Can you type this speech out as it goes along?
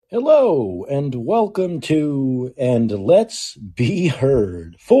Hello and welcome to And Let's Be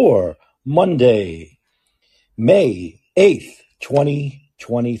Heard for Monday, May 8th,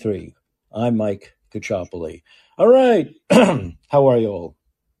 2023. I'm Mike Kachopoli. All right. How are you all?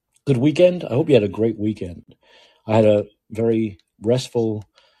 Good weekend? I hope you had a great weekend. I had a very restful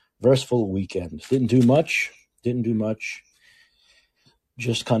weekend. Didn't do much.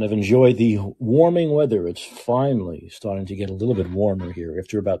 Just kind of enjoy the warming weather. It's finally starting to get a little bit warmer here.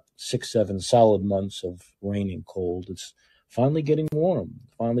 After about 6-7 solid months of rain and cold, it's finally getting warm.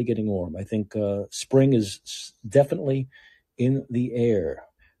 I think spring is definitely in the air.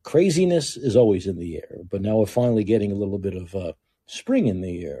 Craziness is always in the air, but now we're finally getting a little bit of spring in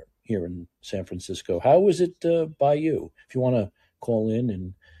the air here in San Francisco. How is it by you? If you want to call in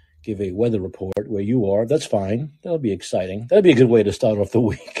and give a weather report where you are, that's fine. That'll be exciting. That'll be a good way to start off the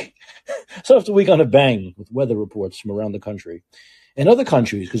week. Start off the week on a bang with weather reports from around the country and other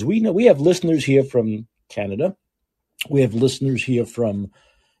countries, because we know we have listeners here from Canada. We have listeners here from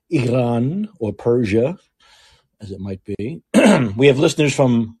Iran or Persia, as it might be. We have listeners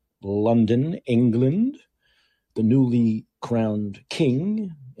from London, England, the newly crowned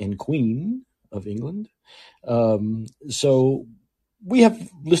king and queen of England. So we have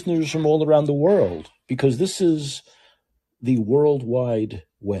listeners from all around the world, because this is the World Wide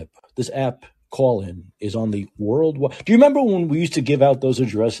Web. This app, Call-In, is on the World Wide. Do you remember when we used to give out those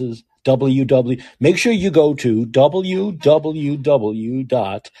addresses? Make sure you go to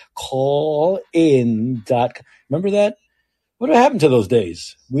www.callin.com. Remember that? What happened to those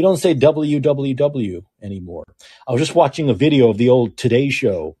days? We don't say www anymore. I was just watching a video of the old Today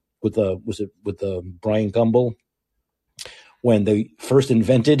Show with Brian Gumbel, when they first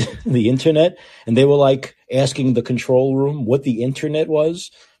invented the internet, and they were like asking the control room what the internet was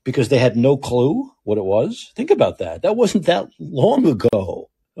because they had no clue what it was. Think about that. That wasn't that long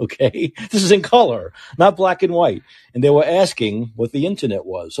ago. Okay. This is in color, not black and white. And they were asking what the internet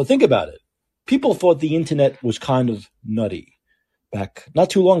was. So think about it. People thought the internet was kind of nutty back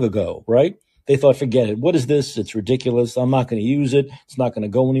not too long ago, right? They thought, forget it. What is this? It's ridiculous. I'm not going to use it. It's not going to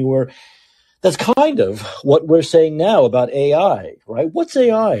go anywhere. That's kind of what we're saying now about AI, right? What's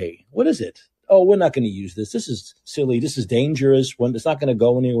AI? What is it? Oh, we're not going to use this. This is silly. This is dangerous. It's not going to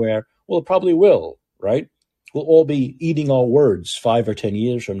go anywhere. Well, it probably will, right? We'll all be eating our words 5 or 10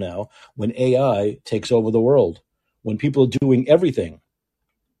 years from now when AI takes over the world, when people are doing everything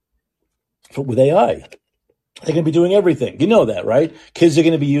with AI. They're going to be doing everything. You know that, right? Kids are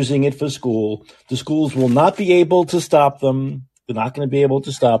going to be using it for school. The schools will not be able to stop them. They're not going to be able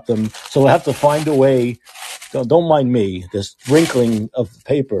to stop them. So we'll have to find a way. Don't mind me, this wrinkling of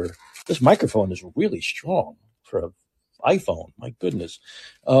paper. This microphone is really strong for an iPhone. My goodness.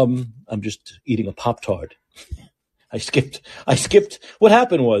 I'm just eating a Pop-Tart. I skipped. What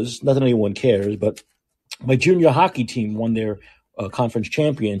happened was, not that anyone cares, but my junior hockey team won their conference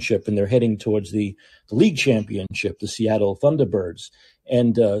championship, and they're heading towards the league championship, the Seattle Thunderbirds.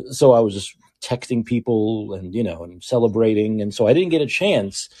 And so I was just texting people and celebrating. And so I didn't get a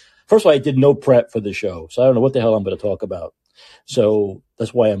chance. First of all, I did no prep for the show, so I don't know what the hell I'm going to talk about. So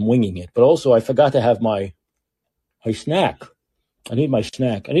that's why I'm winging it. But also I forgot to have my snack. I need my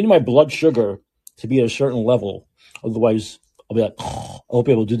snack. I need my blood sugar to be at a certain level. Otherwise I'll be like, I won't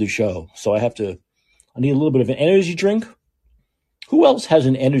be able to do the show. So I need a little bit of an energy drink. Who else has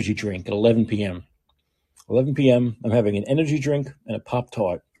an energy drink at 11 p.m.? 11 p.m. I'm having an energy drink and a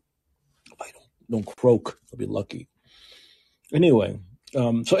Pop-Tart. If I don't croak, I'll be lucky. Anyway,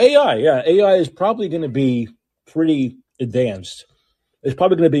 so AI is probably going to be pretty advanced. It's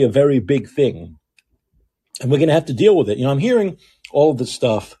probably going to be a very big thing, and we're going to have to deal with it. I'm hearing all of this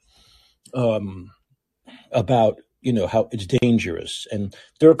stuff about how it's dangerous, and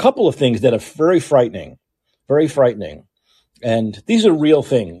there are a couple of things that are very frightening, and these are real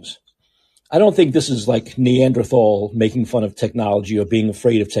things. I don't think this is like Neanderthal making fun of technology or being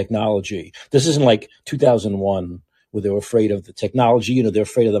afraid of technology. This isn't like 2001 where they were afraid of the technology, they're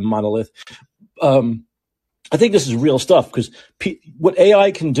afraid of the monolith. I think this is real stuff, because what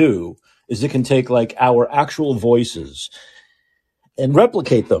AI can do is it can take like our actual voices and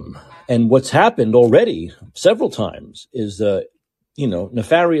replicate them. And what's happened already several times is,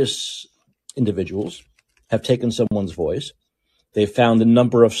 nefarious individuals have taken someone's voice. They found the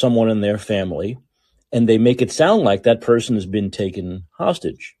number of someone in their family, and they make it sound like that person has been taken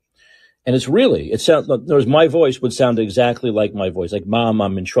hostage. And my voice would sound exactly like my voice, like, Mom,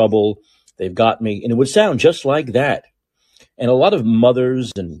 I'm in trouble. They've got me. And it would sound just like that. And a lot of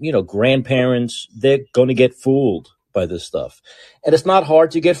mothers and, grandparents, they're going to get fooled. by this stuff. And it's not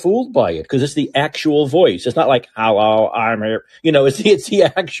hard to get fooled by it because it's the actual voice. It's not like, hello, I'm here. It's the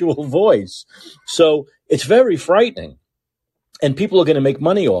actual voice. So it's very frightening. And people are going to make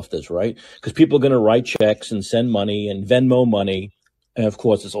money off this, right? Because people are going to write checks and send money and Venmo money. And of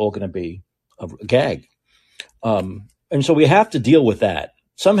course, it's all going to be a gag. And so we have to deal with that.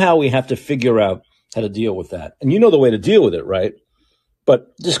 Somehow we have to figure out how to deal with that. And you know the way to deal with it, right?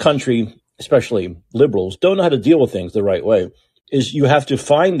 But this country, especially liberals, don't know how to deal with things the right way. Is you have to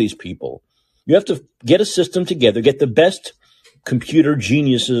find these people. You have to get a system together, get the best computer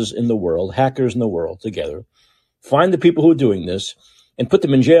geniuses in the world, hackers in the world together, find the people who are doing this, and put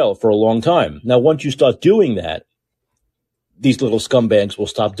them in jail for a long time. Now, once you start doing that, these little scumbags will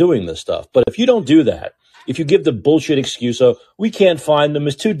stop doing this stuff. But if you don't do that, if you give the bullshit excuse of, we can't find them,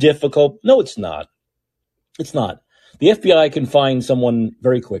 it's too difficult. No, it's not. It's not. The FBI can find someone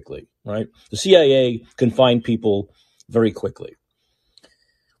very quickly, right? The CIA can find people very quickly.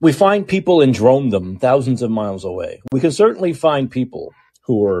 We find people and drone them thousands of miles away. We can certainly find people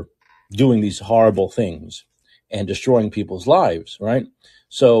who are doing these horrible things and destroying people's lives, right?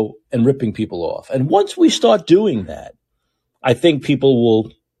 So, and ripping people off. And once we start doing that, I think people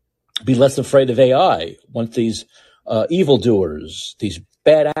will be less afraid of AI once these evildoers, these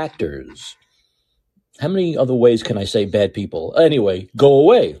bad actors, how many other ways can I say bad people? Anyway, go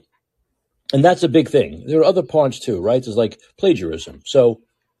away. And that's a big thing. There are other parts too, right? It's like plagiarism. So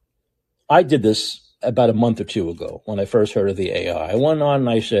I did this about a month or two ago when I first heard of the AI. I went on and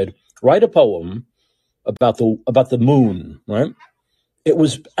I said, write a poem about the moon, right? It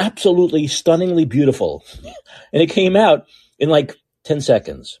was absolutely stunningly beautiful. And it came out in like 10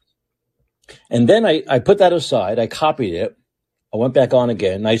 seconds. And then I put that aside. I copied it. I went back on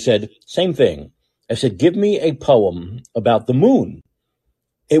again. And I said, same thing. I said, give me a poem about the moon.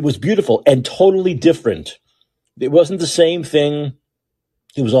 It was beautiful and totally different. It wasn't the same thing.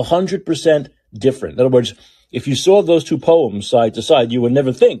 It was 100% different. In other words, if you saw those two poems side to side, you would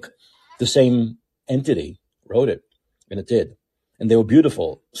never think the same entity wrote it. And it did. And they were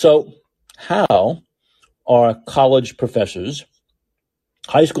beautiful. So how are college professors,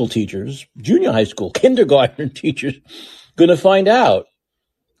 high school teachers, junior high school, kindergarten teachers going to find out,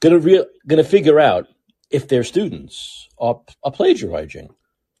 going to figure out if their students are plagiarizing?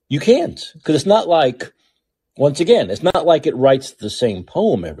 You can't, because it's not like, once again, it's not like it writes the same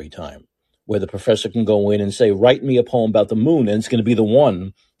poem every time, where the professor can go in and say, write me a poem about the moon, and it's going to be the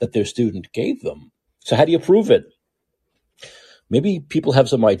one that their student gave them. So how do you prove it? Maybe people have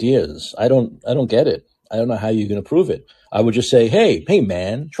some ideas. I don't get it. I don't know how you're going to prove it. I would just say, hey,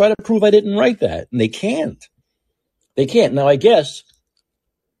 man, try to prove I didn't write that. And they can't. They can't. Now, I guess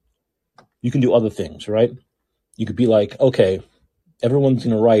you can do other things, right? You could be like, okay, everyone's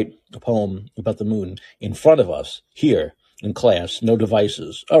going to write a poem about the moon in front of us here in class, no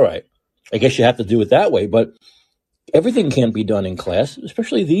devices. All right. I guess you have to do it that way, but everything can't be done in class,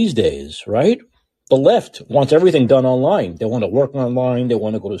 especially these days, right? The left wants everything done online. They want to work online. They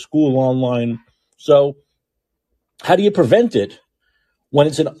want to go to school online. So how do you prevent it when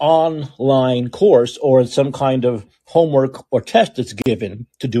it's an online course or it's some kind of homework or test that's given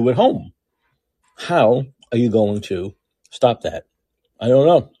to do at home? How are you going to stop that? I don't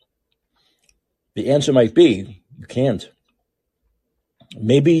know. The answer might be you can't.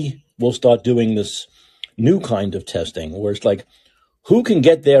 Maybe we'll start doing this new kind of testing where it's like, who can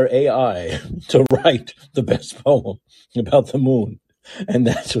get their AI to write the best poem about the moon? And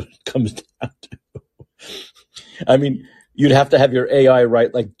that's what it comes down to. I mean, you'd have to have your AI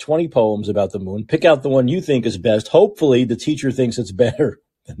write like 20 poems about the moon, pick out the one you think is best. Hopefully the teacher thinks it's better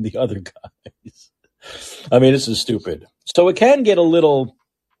than the other guys. I mean, this is stupid. So it can get a little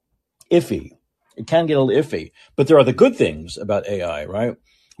iffy. But there are the good things about AI, right?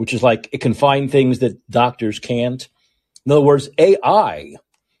 Which is like it can find things that doctors can't. In other words, AI,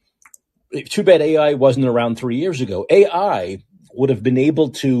 too bad AI wasn't around 3 years ago. AI would have been able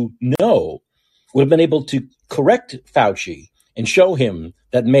to correct Fauci and show him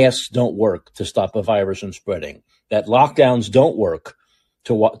that masks don't work to stop a virus from spreading, that lockdowns don't work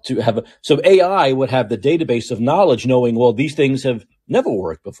so AI would have the database of knowledge knowing, well, these things have never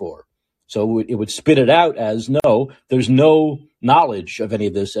worked before. So it would spit it out as, no, there's no knowledge of any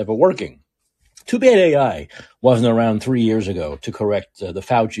of this ever working. Too bad AI wasn't around 3 years ago to correct the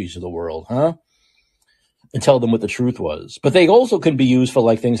Faucis of the world, huh? And tell them what the truth was. But they also can be used for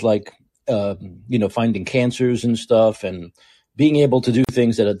like things like, finding cancers and stuff and being able to do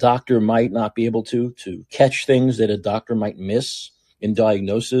things that a doctor might not be able to catch things that a doctor might miss in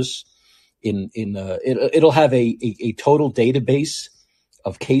diagnosis. It'll have a total database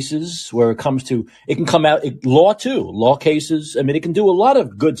of cases where it comes to, it can come out, law cases. I mean, it can do a lot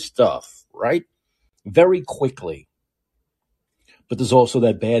of good stuff, right? Very quickly. But there's also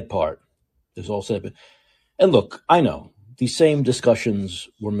that bad part. And look, I know these same discussions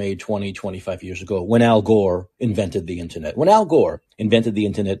were made 20, 25 years ago when Al Gore invented the internet. When Al Gore invented the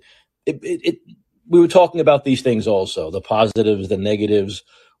internet, we were talking about these things also, the positives, the negatives,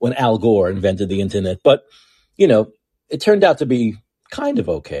 when Al Gore invented the internet. But, it turned out to be kind of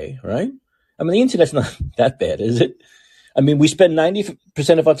okay, right? I mean, the internet's not that bad, is it? I mean, we spend 90%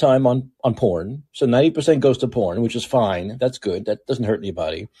 of our time on porn. So 90% goes to porn, which is fine. That's good. That doesn't hurt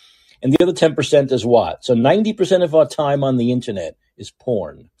anybody. And the other 10% is what? So 90% of our time on the internet is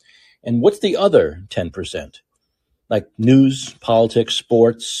porn. And what's the other 10%? Like news, politics,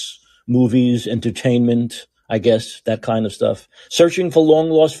 sports, movies, entertainment, I guess, that kind of stuff. Searching for long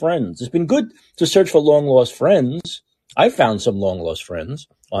lost friends. It's been good to search for long lost friends. I found some long lost friends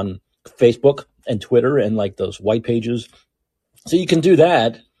on Facebook and Twitter and like those white pages. So you can do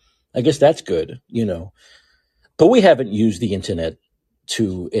that. I guess that's good, But we haven't used the internet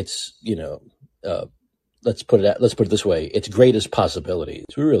to its, let's put it this way, its greatest possibilities.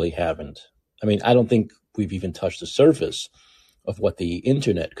 We really haven't. I mean, I don't think we've even touched the surface of what the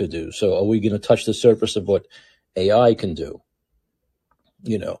internet could do. So are we going to touch the surface of what AI can do?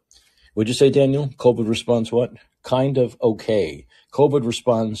 Would you say, Daniel, COVID response what? Kind of okay. COVID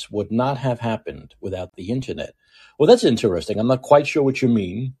response would not have happened without the internet. Well, that's interesting. I'm not quite sure what you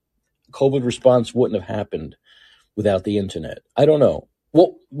mean. COVID response wouldn't have happened without the internet. I don't know.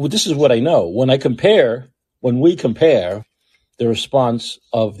 Well, this is what I know. When we compare the response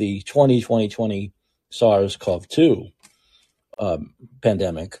of the 2020 SARS-CoV-2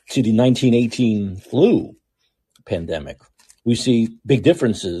 pandemic to the 1918 flu pandemic, we see big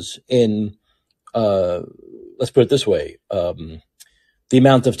differences in, let's put it this way, the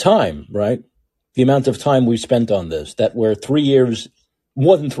amount of time, right? The amount of time we've spent on this, that we're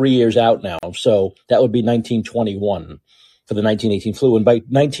more than 3 years out now. So that would be 1921 for the 1918 flu. And by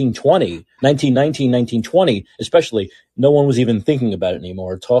 1919, 1920, especially, no one was even thinking about it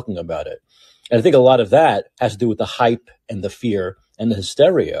anymore, or talking about it. And I think a lot of that has to do with the hype and the fear and the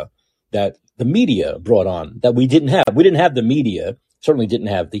hysteria that the media brought on that we didn't have. We didn't have the media, certainly didn't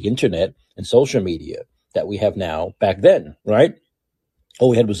have the internet and social media that we have now back then, right? All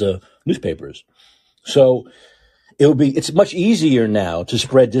we had was newspapers. So it's much easier now to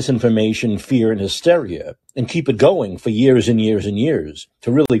spread disinformation, fear, and hysteria and keep it going for years and years and years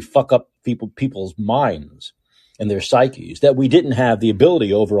to really fuck up people's minds and their psyches that we didn't have the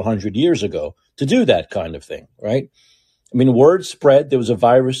ability over 100 years ago to do that kind of thing, right? I mean, word spread. There was a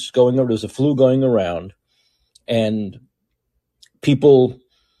virus going around, there was a flu going around, and people,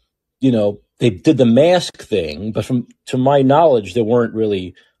 they did the mask thing, but to my knowledge, there weren't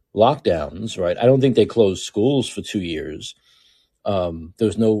really lockdowns, right? I don't think they closed schools for 2 years. There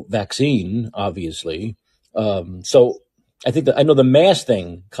was no vaccine, obviously. So I know the mask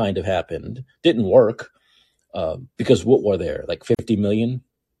thing kind of happened, didn't work, because what were there, like 50 million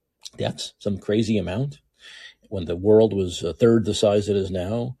deaths, some crazy amount, when the world was a third the size it is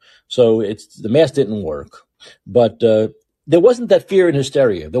now. So the mask didn't work, but there wasn't that fear and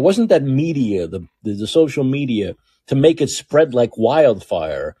hysteria. There wasn't that media, the social media, to make it spread like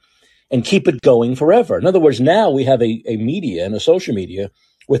wildfire and keep it going forever. In other words, now we have a media and a social media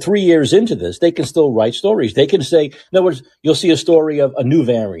where 3 years into this, they can still write stories. They can say, in other words, you'll see a story of a new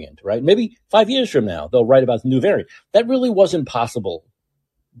variant, right? Maybe 5 years from now, they'll write about the new variant. That really wasn't possible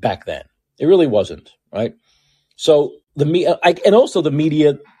back then. It really wasn't, right? So and also the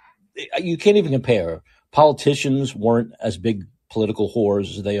media, you can't even compare. Politicians weren't as big political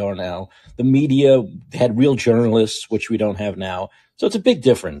whores as they are now. The media had real journalists, which we don't have now. So it's a big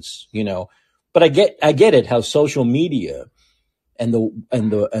difference, But I get it how social media and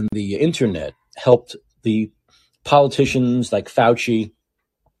the internet helped the politicians like Fauci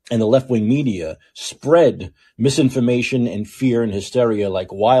and the left-wing media spread misinformation and fear and hysteria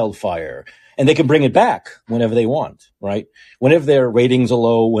like wildfire. And they can bring it back whenever they want, right? Whenever their ratings are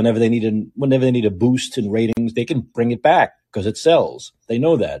low, whenever they need a boost in ratings, they can bring it back because it sells. They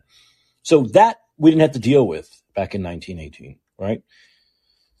know that. So that we didn't have to deal with back in 1918, right?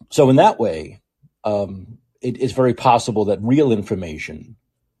 So in that way, it is very possible that real information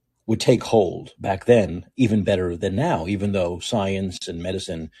would take hold back then even better than now, even though science and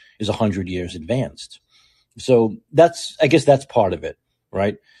medicine is 100 years advanced. So I guess that's part of it,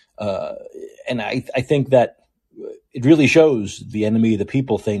 right? And I think that it really shows the enemy of the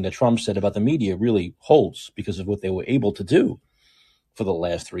people thing that Trump said about the media really holds because of what they were able to do. for the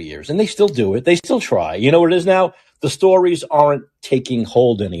last 3 years, and they still do it. They still try. You know what it is now? The stories aren't taking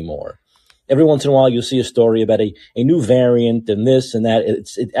hold anymore. Every once in a while, you'll see a story about a new variant and this and that.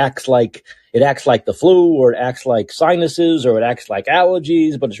 It acts like the flu, or it acts like sinuses, or it acts like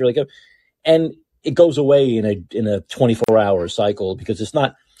allergies, but it's really good. And it goes away in a 24-hour cycle because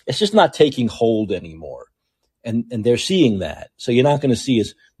it's just not taking hold anymore. And they're seeing that. So you're not going to see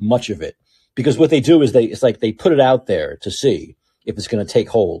as much of it, because what they do is it's like they put it out there to see if it's going to take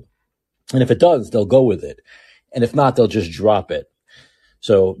hold. And if it does, they'll go with it. And if not, they'll just drop it.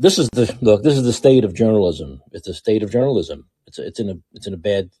 So this is the state of journalism. It's a state of journalism. It's in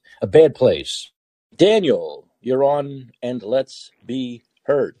a bad place. Daniel, you're on, and let's be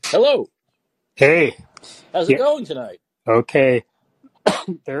heard. Hello. Hey. How's it going tonight? Okay.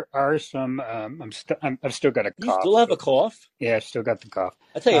 There are some. I've still got a cough. You still have a cough? Yeah, I've still got the cough.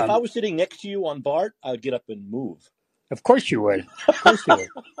 I tell you, if I was sitting next to you on Bart, I would get up and move. Of course you would. Of course you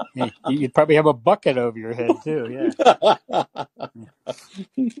would. You'd probably have a bucket over your head too. Yeah.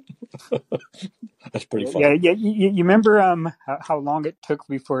 That's pretty funny. Yeah. You remember how long it took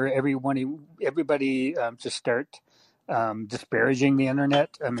before everybody to start disparaging the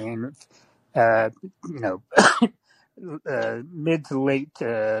internet? I mean, mid to late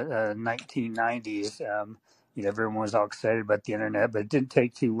 1990s. Everyone was all excited about the internet, but it didn't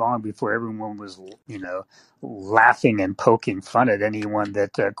take too long before everyone was, laughing and poking fun at anyone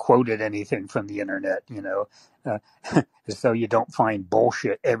that quoted anything from the internet. So you don't find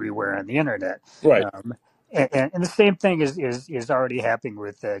bullshit everywhere on the internet. Right. And the same thing is already happening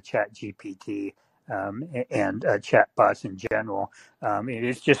with ChatGPT. And chatbots in general.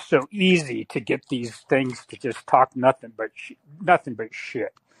 It's just so easy to get these things to just talk nothing but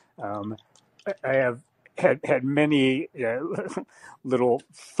shit. I have had many little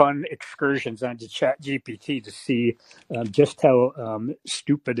fun excursions onto ChatGPT to see just how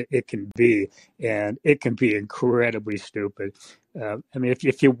stupid it can be, and it can be incredibly stupid.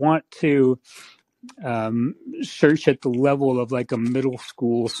 If you want to search at the level of like a middle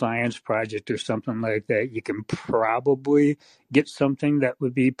school science project or something like that, you can probably get something that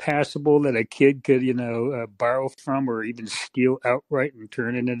would be passable, that a kid could, borrow from or even steal outright and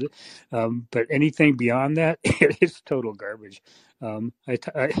turn it into. But anything beyond that, it's total garbage. I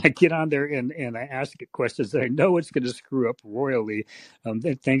get on there and I ask it questions that I know it's going to screw up royally.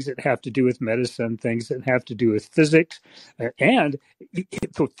 Things that have to do with medicine, things that have to do with physics, and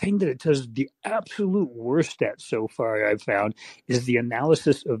the thing that it does the absolute worst at so far, I've found, is the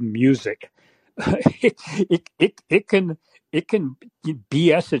analysis of music. It can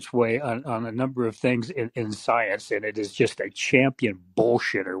BS its way on a number of things in science, and it is just a champion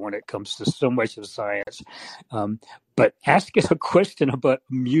bullshitter when it comes to so much of science. But ask it a question about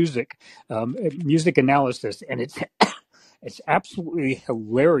music analysis, and it's absolutely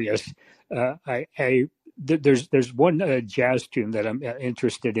hilarious. There's one jazz tune that I'm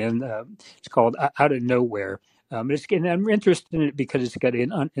interested in. It's called "Out of Nowhere." I'm interested in it because it's got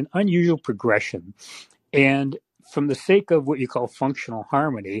an unusual progression, and from the sake of what you call functional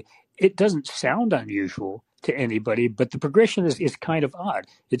harmony, it doesn't sound unusual to anybody, but the progression is kind of odd.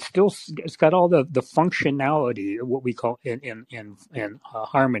 It's got all the functionality, what we call in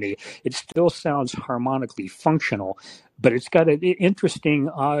harmony. It still sounds harmonically functional, but it's got an interesting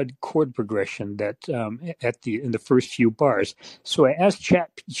odd chord progression that in the first few bars. So I asked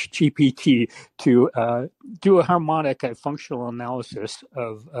ChatGPT to do a harmonic functional analysis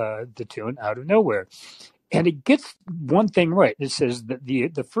of the tune "Out of Nowhere." And it gets one thing right. It says that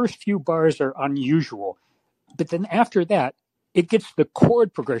the first few bars are unusual, but then after that, it gets the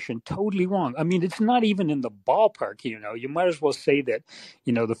chord progression totally wrong. I mean, it's not even in the ballpark. You might as well say that,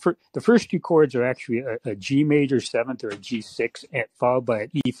 the first two chords are actually a G major seventh or a G6, followed by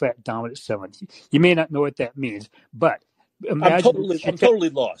an E flat dominant seventh. You may not know what that means, but I'm totally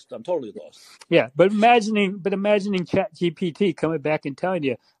lost. Yeah, but imagining ChatGPT coming back and telling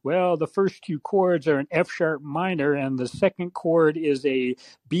you, well, the first two chords are an F sharp minor and the second chord is a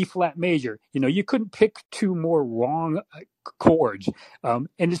B flat major. You couldn't pick two more wrong chords, and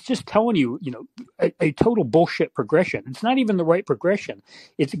it's just telling you, a total bullshit progression. It's not even the right progression.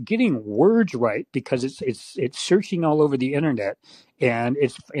 It's getting words right because it's searching all over the internet, and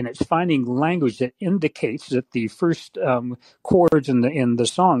it's finding language that indicates that the first chords in the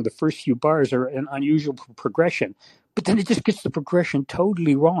song, the first few bars, are an unusual progression. But then it just gets the progression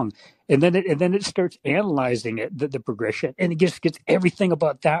totally wrong, and then it starts analyzing the progression, and it just gets everything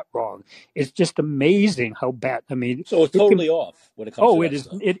about that wrong. It's just amazing how bad. I mean, so it's totally off when it comes. Oh, it is.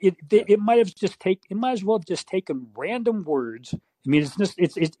 It might as well have just taken random words I mean,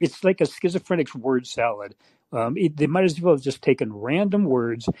 it's like a schizophrenic word salad. They might as well have just taken random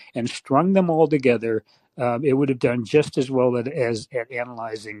words and strung them all together. It would have done just as well at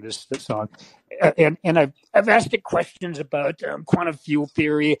analyzing this song. And I've asked it questions about quantum field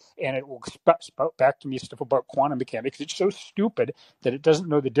theory, and it will spout back to me stuff about quantum mechanics. It's so stupid that it doesn't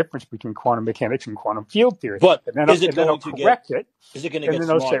know the difference between quantum mechanics and quantum field theory. But And then I'll correct it. Is it going to And get then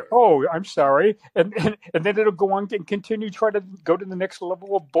they'll say, smarter? "Oh, I'm sorry," and then it'll go on and continue try to go to the next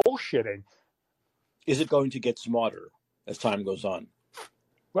level of bullshitting. Is it going to get smarter as time goes on?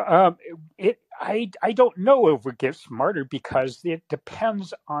 Well, I don't know if it gets smarter because it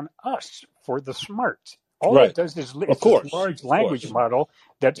depends on us for the smarts. All Right. it does is Of it's course, this large of language course. model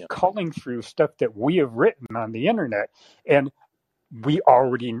that's Yeah. culling through stuff that we have written on the internet. And we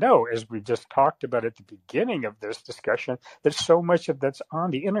already know, as we just talked about at the beginning of this discussion, that so much of that's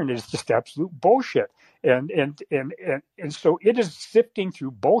on the internet is just absolute bullshit. And so it is sifting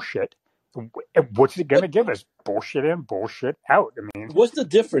through bullshit. What's it going to give us? Bullshit in, bullshit out. I mean, What's the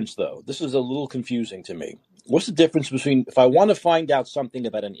difference, though? This is a little confusing to me. What's the difference between, if I want to find out something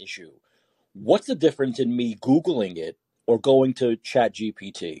about an issue, what's the difference in me Googling it or going to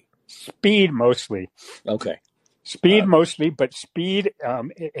ChatGPT? speed mostly. Okay. Speed mostly, but speed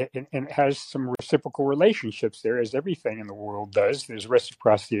it has some reciprocal relationships there, as everything in the world does. There's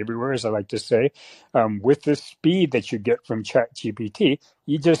reciprocity everywhere, as I like to say. With the speed that you get from ChatGPT,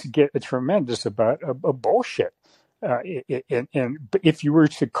 you just get a tremendous amount of bullshit. But if you were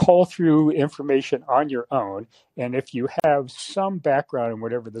to call through information on your own, and if you have some background in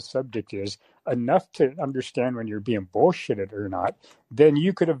whatever the subject is, enough to understand when you're being bullshitted or not, then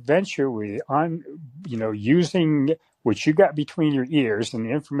you could eventually, using what you got between your ears and the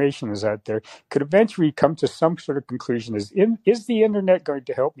information is out there, could eventually come to some sort of conclusion: is the internet going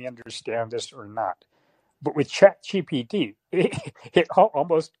to help me understand this or not? But with ChatGPT, it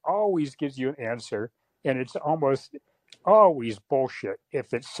almost always gives you an answer, and it's almost always bullshit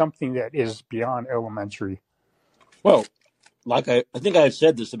if it's something that is beyond elementary. Well, like I think I had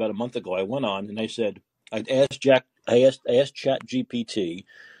said this about a month ago. I went on and I said I asked ChatGPT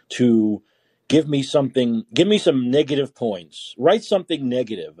to give me some negative points, write something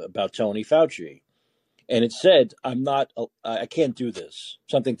negative about Tony Fauci, and it said I can't do this,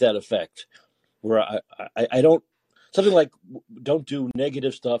 something to that effect, where I don't, something like don't do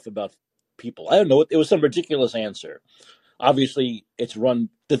negative stuff about people. I don't know. It was some ridiculous answer. Obviously, it's run.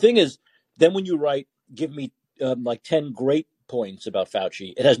 The thing is, then when you write, give me like 10 great points about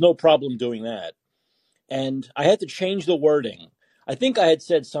Fauci, it has no problem doing that. And I had to change the wording. I think I had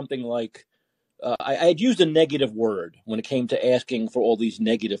said something like, I had used a negative word when it came to asking for all these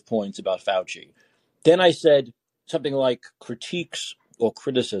negative points about Fauci. Then I said something like critiques or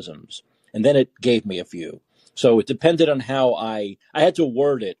criticisms, and then it gave me a few. So it depended on how I had to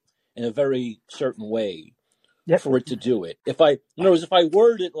word it in a very certain way for it to do it. If I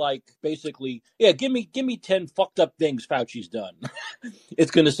word it like basically, yeah, give me 10 fucked up things Fauci's done,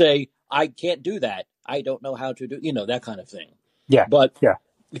 it's going to say I can't do that. I don't know how to do, that kind of thing. Yeah. But yeah.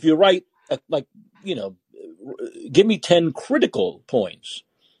 if you write give me 10 critical points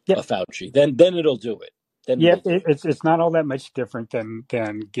of Fauci, then it'll do it. It's not all that much different than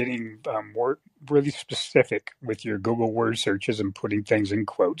getting more really specific with your Google word searches and putting things in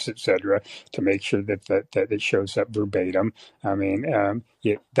quotes, etc., to make sure that it shows up verbatim. I mean,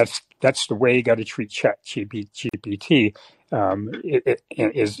 that's the way you got to treat ChatGPT. It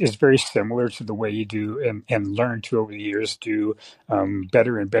is very similar to the way you do and learn to over the years do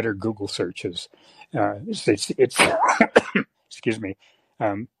better and better Google searches. It's excuse me.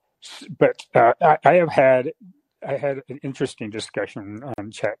 But I had an interesting discussion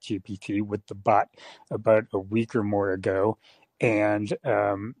on ChatGPT with the bot about a week or more ago, and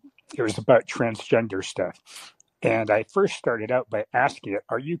it was about transgender stuff. And I first started out by asking it,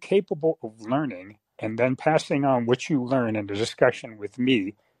 "Are you capable of learning?" and then passing on what you learn in the discussion with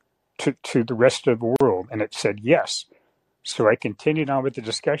me to the rest of the world. And it said yes. So I continued on with the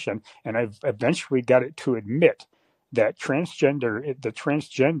discussion, and I've eventually got it to admit that the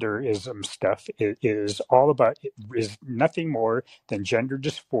transgenderism stuff is nothing more than gender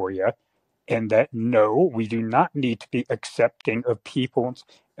dysphoria, and that no, we do not need to be accepting of people.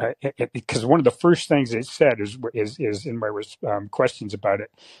 Because one of the first things it said is in my questions about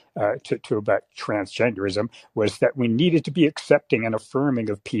it about transgenderism was that we needed to be accepting and affirming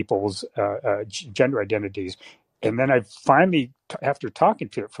of people's gender identities. And then I finally, after talking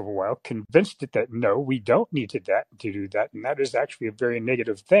to it for a while, convinced it that no, we don't need to do that. And that is actually a very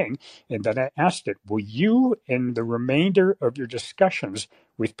negative thing. And then I asked it, will you, in the remainder of your discussions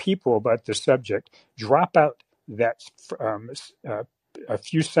with people about the subject, drop out that uh, a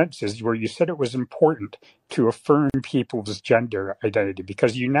few sentences where you said it was important to affirm people's gender identity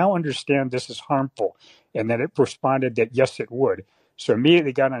because you now understand this is harmful, and then it responded that yes, it would. So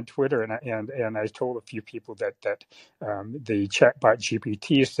immediately got on Twitter and I told a few people that the chatbot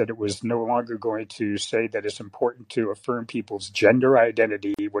GPT said it was no longer going to say that it's important to affirm people's gender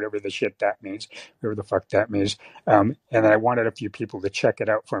identity, whatever the shit that means, whatever the fuck that means. And I wanted a few people to check it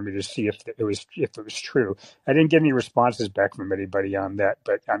out for me to see if it was true. I didn't get any responses back from anybody on that,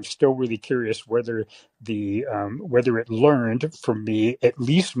 but I'm still really curious whether whether it learned from me at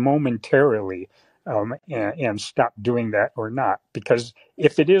least momentarily and stop doing that or not. Because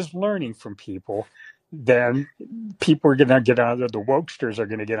if it is learning from people, then people are going to get on there. The wokesters are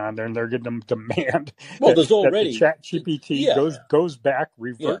going to get on there, and they're going to demand Well, there's that the already Chat GPT yeah, goes back, yeah,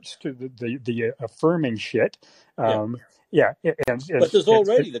 reverts to the affirming shit. yeah. Yeah, But there's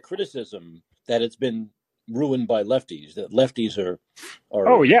already the criticism that it's been ruined by lefties. That lefties are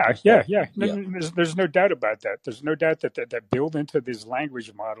oh yeah. yeah. There's no doubt about that. There's no doubt that built into these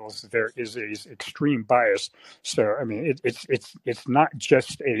language models there is a extreme bias. So I mean, it's not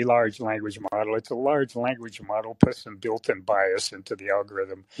just a large language model. It's a large language model plus some built-in bias into the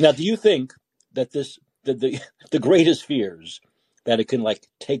algorithm. Now, do you think that the greatest fears that it can like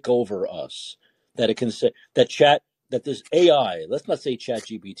take over us, that it can say that this AI, let's not say Chat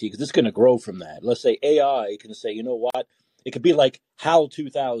GPT because it's going to grow from that. Let's say AI can say, you know what? It could be like HAL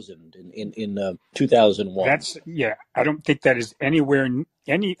 2000 in 2001. That's I don't think that is I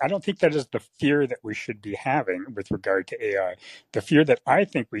don't think that is the fear that we should be having with regard to AI. The fear that I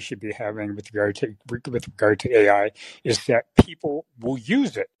think we should be having with regard to AI is that people will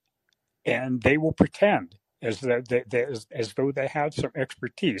use it and they will pretend as though they have some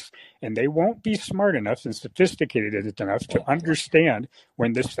expertise, and they won't be smart enough and sophisticated enough to understand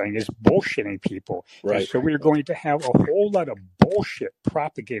when this thing is bullshitting people. Right. And so we're going to have a whole lot of bullshit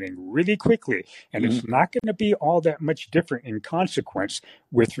propagating really quickly, and it's not going to be all that much different in consequence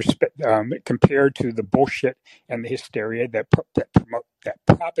with respect compared to the bullshit and the hysteria that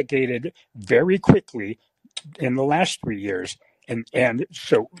propagated very quickly in the last 3 years. And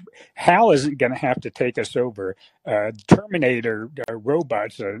so HAL isn't going to have to take us over. Terminator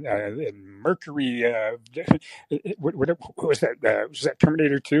robots, Mercury, what was that? Was that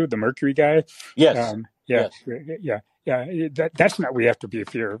Terminator 2, the Mercury guy? Yes. Yes. That's not what we have to be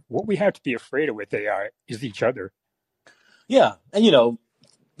afraid of. What we have to be afraid of with AI is each other. Yeah. And,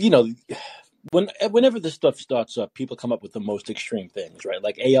 whenever this stuff starts up, people come up with the most extreme things, right?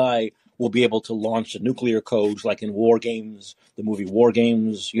 Like AI will be able to launch the nuclear codes, like in War Games, the movie War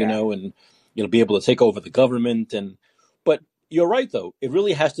Games, you know, and be able to take over the government. But you're right, though. It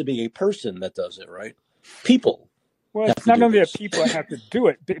really has to be a person that does it, right? People. Well, it's not only that people have to do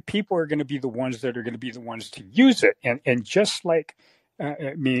it, but people are going to be the ones that are going to be the ones to use it. And just like,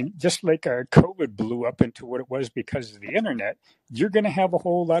 COVID blew up into what it was because of the internet, you're going to have a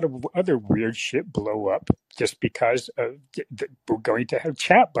whole lot of other weird shit blow up just because we're going to have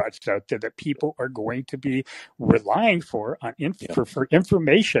chatbots out there that people are going to be relying for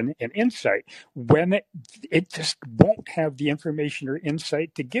information and insight when it just won't have the information or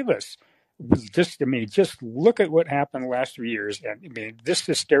insight to give us. Just look at what happened the last 3 years. And this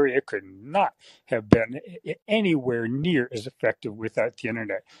hysteria could not have been anywhere near as effective without the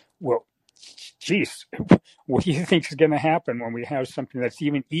internet. Well, geez, what do you think is going to happen when we have something that's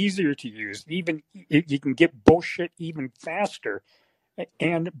even easier to use? Even you can get bullshit even faster,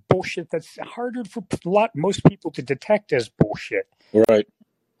 and bullshit that's harder for most people to detect as bullshit.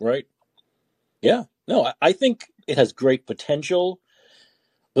 Right. Yeah. No, I think it has great potential.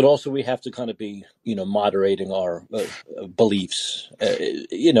 But also we have to kind of be, moderating our beliefs.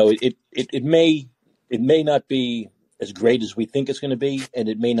 It may not be as great as we think it's going to be, and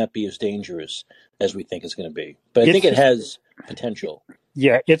it may not be as dangerous as we think it's going to be. But I think it has potential.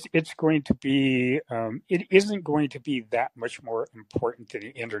 Yeah, it's going to be. It isn't going to be that much more important than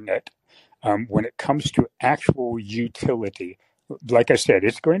the internet when it comes to actual utility. Like I said,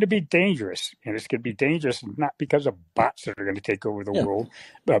 it's going to be dangerous, and it's going to be dangerous not because of bots that are going to take over the world,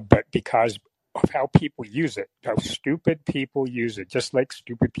 but because of how people use it, how stupid people use it, just like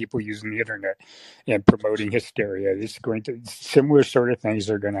stupid people using the internet and promoting hysteria. Similar sort of things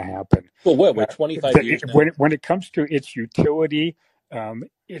are going to happen. Well, we're 25 years now. When it comes to its utility,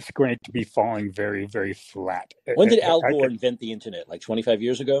 it's going to be falling very, very flat. When did Al Gore invent the internet? Like 25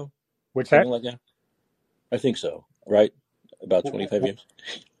 years ago? What's Something like that? I think so, right? About 25 years.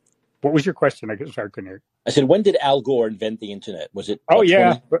 What was your question? I couldn't hear. I said, when did Al Gore invent the internet? Was it? Oh,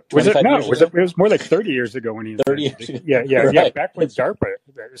 yeah. Was it? No, it was more like 30 years ago when he invented it. Yeah. Back when DARPA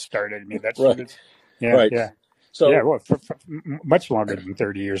started. That's right. Yeah. Yeah, So well, much longer than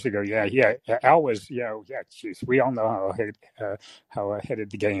 30 years ago. Yeah, yeah. Al was, geez, we all know how ahead of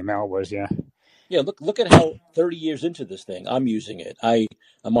the game Al was. Yeah. yeah, look at how 30 years into this thing, I'm using it.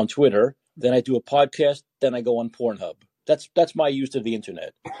 I'm on Twitter, then I do a podcast, then I go on Pornhub. That's my use of the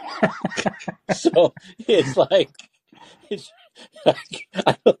internet. So it's like it's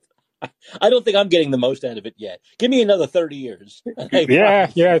I don't, I don't think I'm getting the most out of it yet. Give me another 30 years, and I Yeah,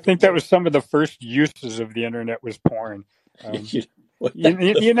 promise yeah. you. I think that was some of the first uses of the internet was porn. Um, You, what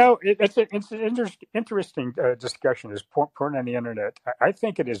it's an interesting discussion is porn on the internet. I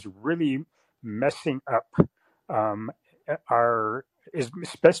think it is really messing up um, our is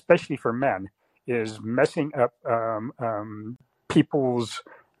especially for men is messing up people's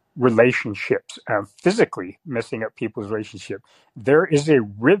relationships, physically messing up people's relationship. There is a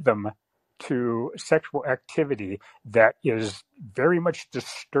rhythm to sexual activity that is very much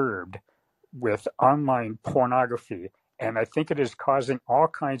disturbed with online pornography. And I think it is causing all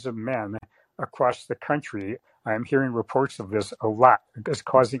kinds of men across the country. I'm hearing reports of this a lot. It's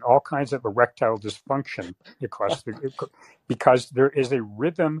causing all kinds of erectile dysfunction across the because there is a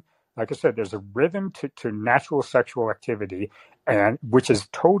rhythm. Like I said, there's a rhythm to natural sexual activity, and which is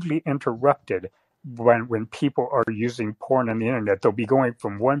totally interrupted when people are using porn on the internet. They'll be going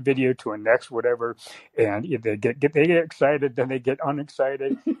from one video to a next, whatever, and they get excited, then they get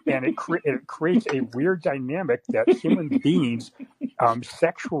unexcited, and it creates a weird dynamic that human beings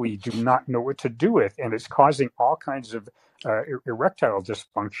sexually do not know what to do with, and it's causing all kinds of erectile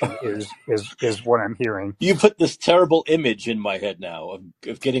dysfunction. Is what I'm hearing. you put this terrible image in my head now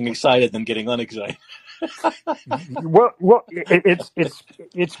of getting excited and getting unexcited. Well,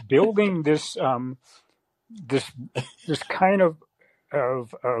 it's building this this kind of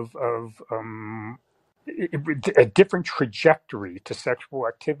a different trajectory to sexual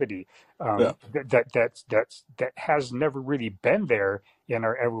activity Yeah. that has never really been there in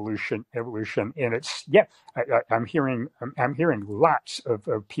our evolution. And it's I'm hearing lots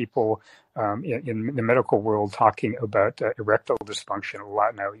of people in the medical world talking about erectile dysfunction a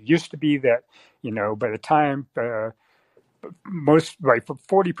lot now. It used to be that by the time most like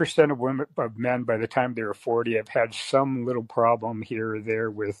 40% of women of men by the time they were 40 have had some little problem here or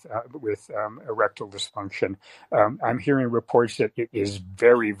there with erectile dysfunction. I'm hearing reports that it is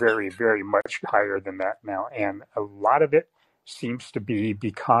very, very, very much higher than that now, and a lot of it seems to be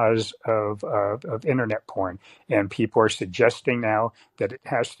because of internet porn, and people are suggesting now that it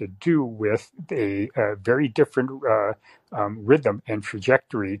has to do with a very different rhythm and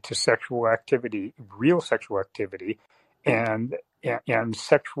trajectory to sexual activity, real sexual activity, and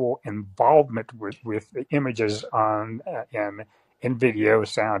sexual involvement with the images on in video,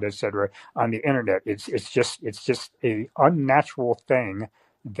 sound, etc. on the internet. It's just a unnatural thing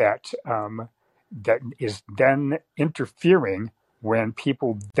that that is then interfering when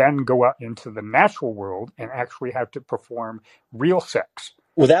people then go out into the natural world and actually have to perform real sex.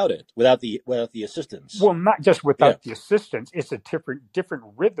 Without the assistance. Well, not just Yeah. without the assistance, it's a different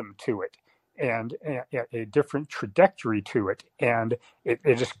rhythm to it, and a different trajectory to it, and it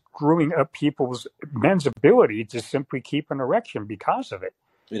is screwing up men's ability to simply keep an erection because of it.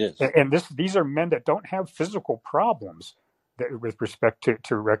 It is. And these are men that don't have physical problems with respect to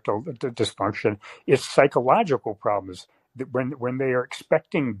erectile dysfunction. It's psychological problems. When they are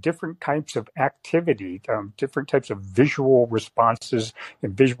expecting different types of activity, different types of visual responses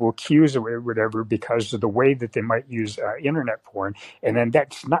and visual cues or whatever, because of the way that they might use internet porn, and then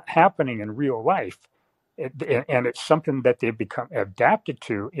that's not happening in real life. And it's something that they've become adapted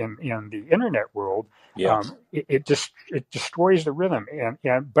to in the internet world. Yeah. It destroys the rhythm,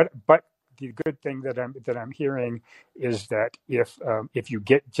 but the good thing that I'm hearing is that if you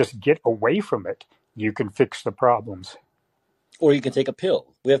get away from it, you can fix the problems. Or you can take a pill.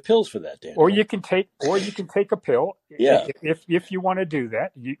 We have pills for that, Daniel. Or you can take a pill. Yeah. If you want to do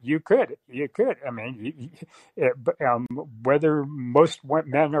that, you could. I mean, whether most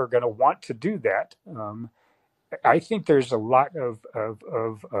men are going to want to do that, I think there's a lot of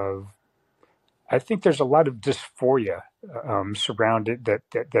I think there's a lot of dysphoria surrounded that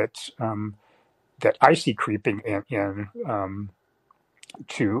I see creeping in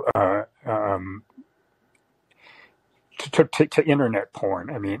to internet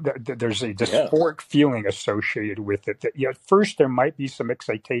porn. I mean, there's a dysphoric feeling associated with it. That at first there might be some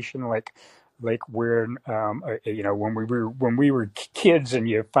excitation, like when when we were kids and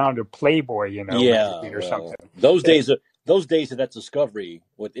you found a Playboy, or something. Those days of that discovery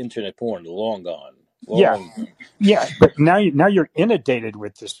with internet porn are long gone. Yeah. But now you're inundated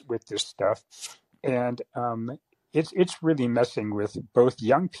with this stuff, and it's really messing with both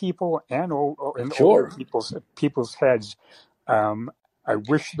young people and older Sure. people's heads. I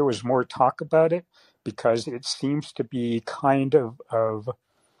wish there was more talk about it because it seems to be kind of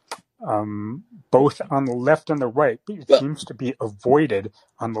both on the left and the right. It Well, seems to be avoided.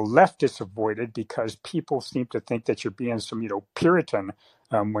 On the left, it's avoided because people seem to think that you're being some, Puritan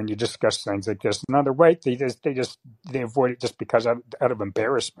when you discuss things like this. And on the right, they avoid it just because out of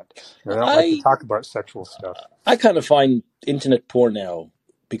embarrassment. They don't like to I talk about sexual stuff. I kind of find internet porn now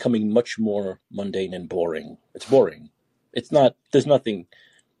becoming much more mundane and boring. It's boring. It's not. There's nothing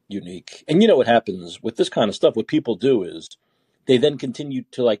unique. And you know what happens with this kind of stuff? What people do is they then continue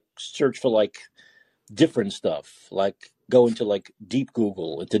to like search for like different stuff, like go into like deep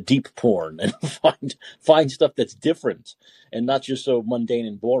Google, into deep porn, and find stuff that's different and not just so mundane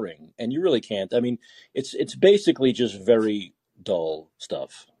and boring. And you really can't. I mean, it's basically just very dull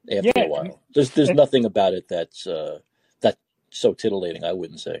stuff after a Yeah. while. There's nothing about it that's so titillating, I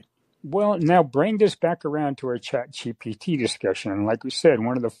wouldn't say. Well, now bring this back around to our Chat GPT discussion. And like we said,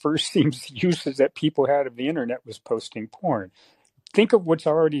 one of the first uses that people had of the internet was posting porn. Think of what's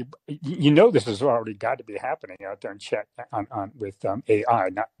already, this has already got to be happening out there in chat on with AI,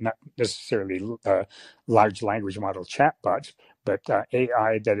 not necessarily large language model chatbots, but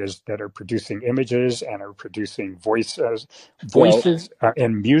AI that are producing images and are producing voices Well,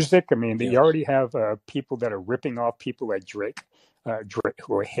 and music. I mean, yeah. you already have people that are ripping off people like Drake,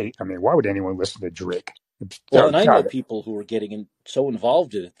 who I hate. I mean, why would anyone listen to Drake? Well, and I know people who are getting so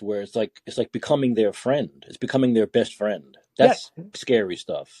involved in it where it's like becoming their friend. It's becoming their best friend. That's scary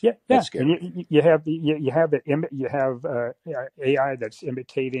stuff. Yeah. That's scary. And you have AI that's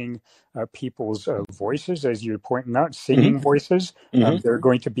imitating people's voices, as you're pointing out, singing voices. They're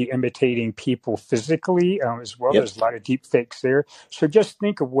going to be imitating people physically as well. Yep. There's a lot of deep fakes there. So just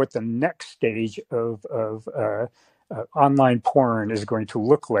think of what the next stage of online porn is going to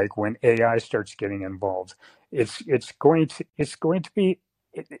look like when AI starts getting involved. It's going to be.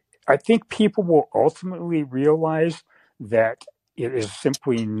 I think people will ultimately realize that it is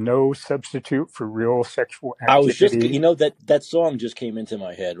simply no substitute for real sexual I was just, activity. that song just came into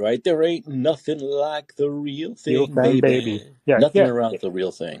my head, right? There ain't nothing like the real thing, baby. Yeah, Nothing around the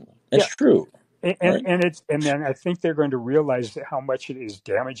real thing. That's true. And Right? and then I think they're going to realize how much it is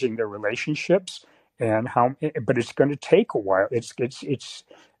damaging their relationships and but it's going to take a while. There's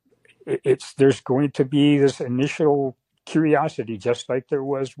going to be this initial curiosity, just like there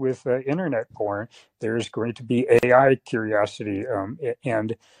was with internet porn. There's going to be AI curiosity,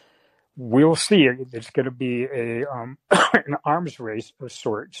 and we'll see. It's going to be an arms race of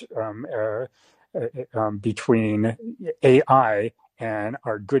sorts between AI and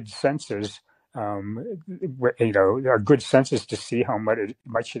our good senses. Our good senses to see how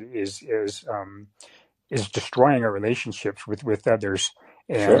much it is destroying our relationships with others,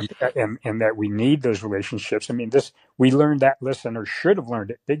 Sure. and that we need those relationships. I mean, we learned that lesson, or should have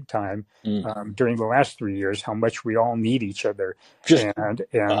learned it big time during the last 3 years. How much we all need each other, Just, and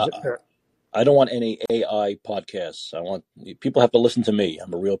I don't want any AI podcasts. I want people have to listen to me.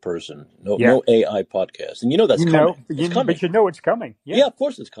 I'm a real person. No AI podcast. And that's coming. It's coming. But it's coming. Yeah, of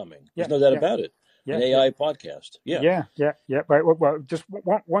course it's coming. There's no doubt about it. An AI podcast. Yeah. Right. Well, just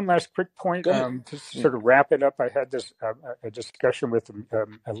one last quick point to sort of wrap it up. I had this a discussion with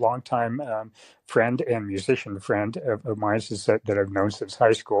a longtime friend and musician friend of mine that I've known since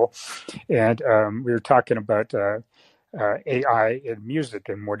high school, and we were talking about AI in music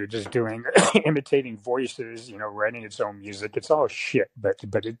and what it is doing, imitating voices, writing its own music. It's all shit, but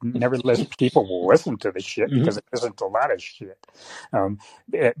nevertheless, people will listen to the shit because it isn't a lot of shit.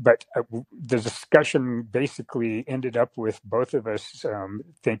 But the discussion basically ended up with both of us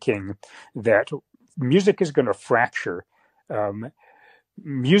thinking that music is going to fracture.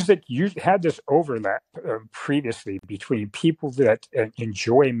 Music, you had this overlap previously between people that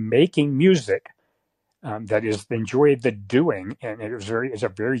enjoy making music, that is enjoy the doing, and it's a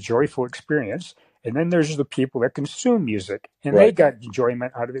very joyful experience. And then there's the people that consume music, and they got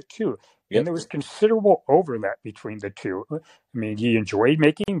enjoyment out of it too. And there was considerable overlap between the two. I mean, you enjoy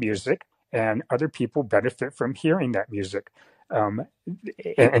making music, and other people benefit from hearing that music, and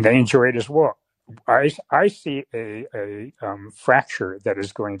they enjoy it as well. I see a fracture that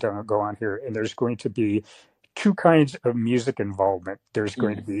is going to go on here, and there's going to be two kinds of music involvement. There's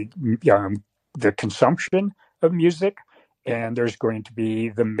going to be the consumption of music, and there's going to be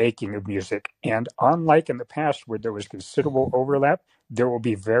the making of music. And unlike in the past where there was considerable overlap, there will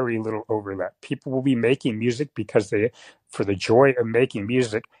be very little overlap. People will be making music for the joy of making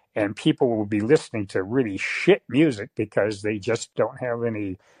music, and people will be listening to really shit music because they just don't have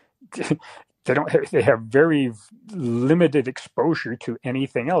any they have very limited exposure to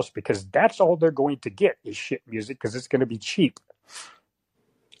anything else because that's all they're going to get is shit music because it's going to be cheap.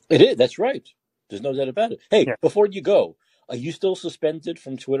 It is. That's right. There's no doubt about it. Hey, Yeah. before you go, are you still suspended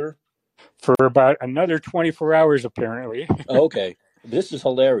from Twitter? For about another 24 hours, apparently. Oh, okay. This is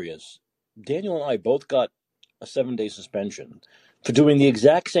hilarious. Daniel and I both got a 7-day suspension for doing the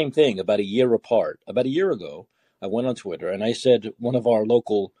exact same thing about a year apart. About a year ago, I went on Twitter and I said one of our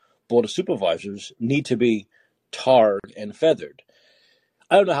local board of supervisors need to be tarred and feathered.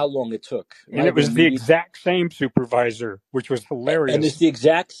 I don't know how long it took. And it was the exact same supervisor, which was hilarious. And it's the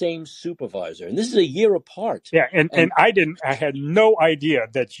exact same supervisor. And this is a year apart. Yeah, and I had no idea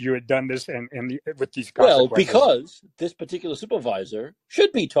that you had done this and with these consequences. Well, because this particular supervisor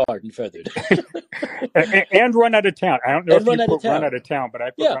should be tarred and feathered. and run out of town. I don't know if you put run out of town, but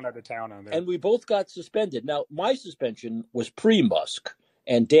I put run out of town on there. And we both got suspended. Now, my suspension was pre-Musk,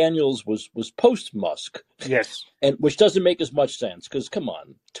 and Daniel's was post-Musk. Yes. And which doesn't make as much sense, because, come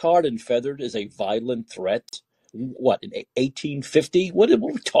on, tarred and feathered is a violent threat. What, in 1850? What are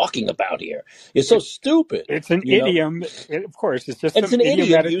we talking about here? It's so stupid. It's an idiom. Of course, it's just an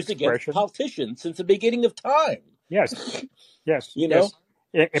idiom used against politicians since the beginning of time. Yes. Yes. You know?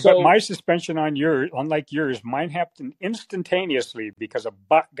 But my suspension on yours, unlike yours, mine happened instantaneously because a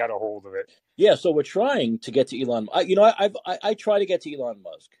bot got a hold of it. Yeah, so we're trying to get to Elon. I try to get to Elon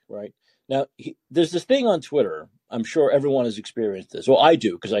Musk, right? Now, there's this thing on Twitter. I'm sure everyone has experienced this. Well, I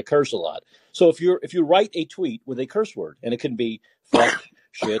do because I curse a lot. So if you write a tweet with a curse word, and it can be fuck,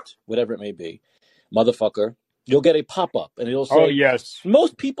 shit, whatever it may be, motherfucker, you'll get a pop-up, and it'll say, "Oh yes."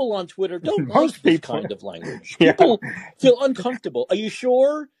 Most people on Twitter don't like this kind of language. People feel uncomfortable. Are you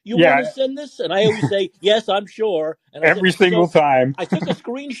sure you want to send this? And I always say, yes, I'm sure. And every single time. I took a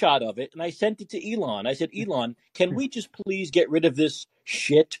screenshot of it, and I sent it to Elon. I said, Elon, can we just please get rid of this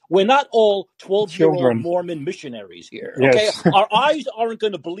shit? We're not all 12-year-old Mormon missionaries here, okay? Yes. Our eyes aren't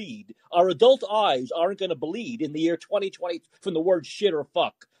going to bleed. Our adult eyes aren't going to bleed in the year 2020 from the word shit or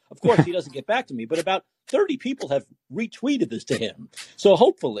fuck. Of course, he doesn't get back to me, but about 30 people have retweeted this to him. So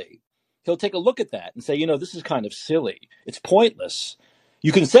hopefully he'll take a look at that and say, this is kind of silly. It's pointless.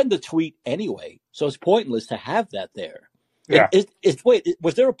 You can send the tweet anyway, so it's pointless to have that there. Yeah. Wait,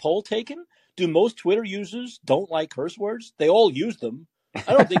 was there a poll taken? Do most Twitter users don't like curse words? They all use them.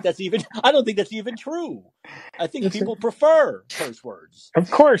 I don't think that's even true. I think people prefer curse words. Of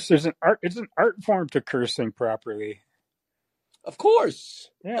course, it's an art form to cursing properly. Of course.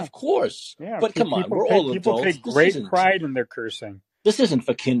 Yeah. Of course. Yeah. But come on, we're all adults. People take great pride in their cursing. This isn't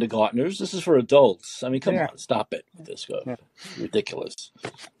for kindergartners. This is for adults. I mean, come on, stop it with this stuff. Yeah. Ridiculous.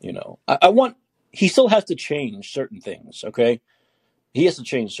 He still has to change certain things, okay? He has to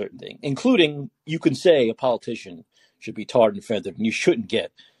change certain things, including you can say a politician should be tarred and feathered, and you shouldn't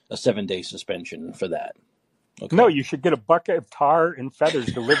get a 7-day suspension for that. Okay. No, you should get a bucket of tar and feathers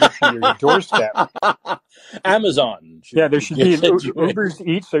delivered to your doorstep. Amazon. There should be Uber's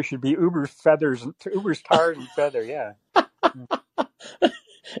Eats. There should be Uber's tar and feather. Yeah.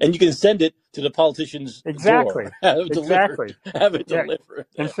 And you can send it to the politician's door. Exactly. Have it delivered.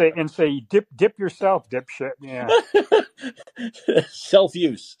 And say dip yourself, dipshit. Yeah.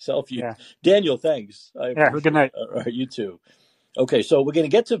 Self-use. Yeah. Daniel, thanks. Have a good night. All right, you too. Okay, so we're going to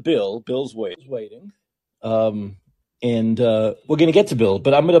get to Bill. Bill's waiting. And we're going to get to Bill,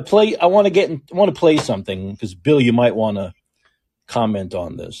 but I'm going to play. I want to play something because Bill, you might want to comment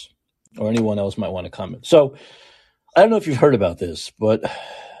on this, or anyone else might want to comment. So I don't know if you've heard about this, but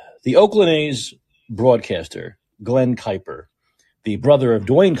the Oakland A's broadcaster Glenn Kuiper, the brother of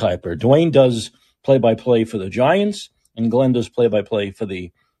Dwayne Kuiper. Dwayne does play-by-play for the Giants, and Glenn does play-by-play for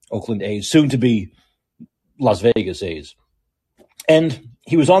the Oakland A's, soon to be Las Vegas A's. And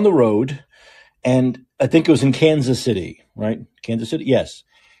he was on the road. And I think it was in Kansas City, right? Kansas City? Yes.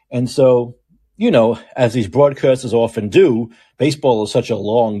 And so, as these broadcasters often do, baseball is such a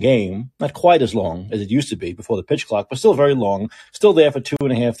long game, not quite as long as it used to be before the pitch clock, but still very long, still there for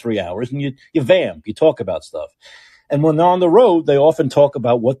 2.5, 3 hours. And you vamp, you talk about stuff. And when they're on the road, they often talk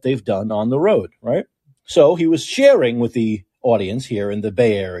about what they've done on the road, right? So he was sharing with the audience here in the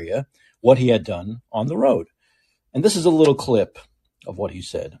Bay Area what he had done on the road. And this is a little clip of what he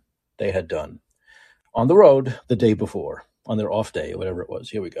said they had done on the road the day before, on their off day, or whatever it was.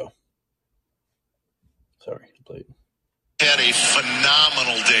 Here we go. Sorry, play it. Had a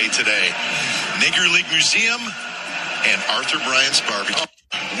phenomenal day today. Nigger League Museum and Arthur Bryant's Barbecue.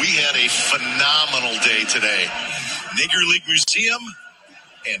 We had a phenomenal day today. Nigger League Museum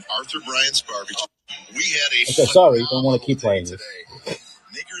and Arthur Bryant's Barbecue. We had a sorry, don't want to keep playing this.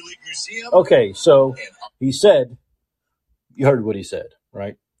 Nigger League Museum. Okay, so he said, you heard what he said,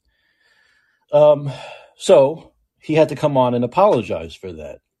 right? So he had to come on and apologize for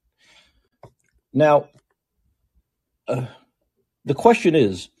that. Now, the question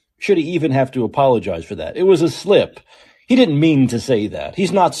is, should he even have to apologize for that? It was a slip. He didn't mean to say that.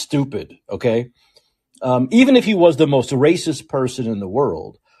 He's not stupid, okay? Even if he was the most racist person in the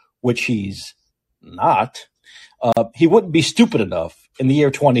world, which he's not, he wouldn't be stupid enough in the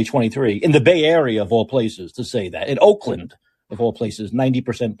year 2023, in the Bay Area of all places, to say that. In Oakland, of all places,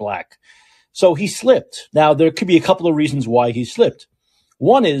 90% black. So he slipped. Now, there could be a couple of reasons why he slipped.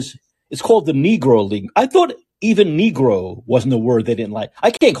 One is, it's called the Negro League. I thought even Negro wasn't a word they didn't like.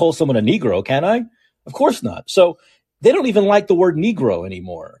 I can't call someone a Negro, can I? Of course not. So they don't even like the word Negro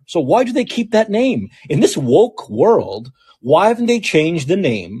anymore. So why do they keep that name? In this woke world, why haven't they changed the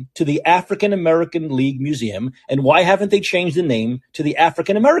name to the African American League Museum? And why haven't they changed the name to the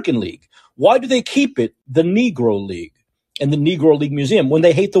African American League? Why do they keep it the Negro League and the Negro League Museum when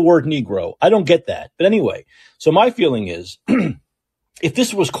they hate the word Negro? I don't get that. But anyway, so my feeling is, if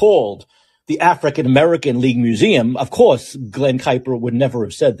this was called the African American League Museum, of course, Glenn Kuiper would never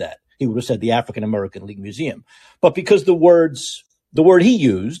have said that. He would have said the African American League Museum. But because the word he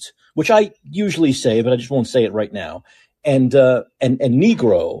used, which I usually say, but I just won't say it right now, and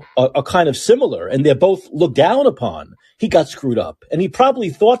Negro are kind of similar, and they're both looked down upon, he got screwed up. And he probably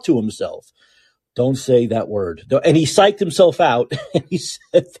thought to himself, don't say that word. And he psyched himself out, and he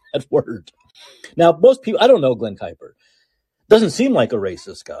said that word. Now, most people, I don't know Glenn Kuiper, doesn't seem like a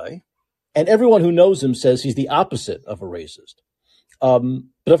racist guy. And everyone who knows him says he's the opposite of a racist.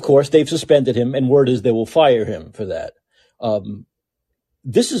 But of course, they've suspended him, and word is they will fire him for that.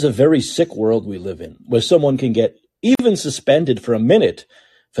 This is a very sick world we live in, where someone can get even suspended for a minute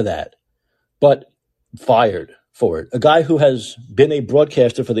for that, but fired for it. A guy who has been a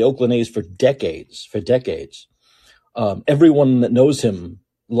broadcaster for the Oakland A's for decades. Everyone that knows him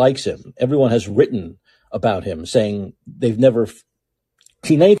likes him. Everyone has written about him, saying they've never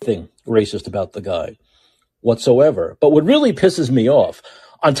seen anything racist about the guy whatsoever. But what really pisses me off,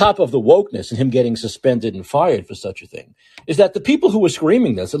 on top of the wokeness and him getting suspended and fired for such a thing, is that the people who are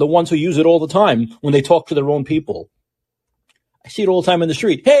screaming this are the ones who use it all the time when they talk to their own people. I see it all the time in the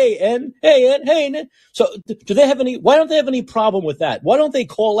street. Hey, N, hey, N, hey, N. So why don't they have any problem with that? Why don't they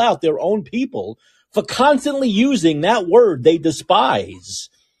call out their own people for constantly using that word they despise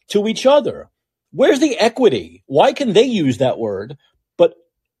to each other? Where's the equity? Why can they use that word, but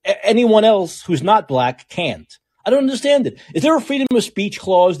anyone else who's not black can't? I don't understand it. Is there a freedom of speech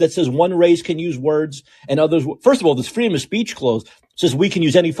clause that says one race can use words and others? First of all, this freedom of speech clause says we can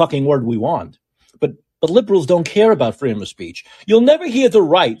use any fucking word we want. But liberals don't care about freedom of speech. You'll never hear the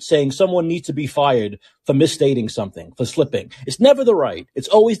right saying someone needs to be fired for misstating something, for slipping. It's never the right. It's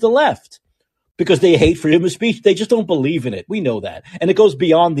always the left. Because they hate freedom of speech. They just don't believe in it. We know that. And it goes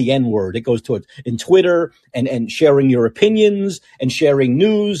beyond the N-word. It goes to in Twitter and sharing your opinions and sharing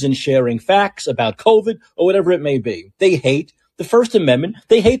news and sharing facts about COVID or whatever it may be. They hate the First Amendment.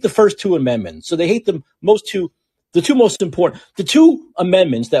 They hate the first two amendments. So they hate the two most important, the two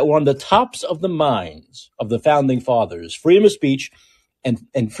amendments that were on the tops of the minds of the founding fathers, freedom of speech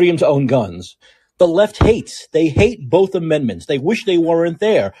and freedom to own guns. The left hates. They hate both amendments. They wish they weren't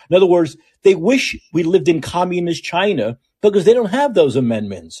there. In other words, they wish we lived in communist China because they don't have those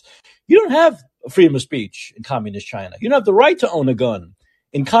amendments. You don't have freedom of speech in communist China. You don't have the right to own a gun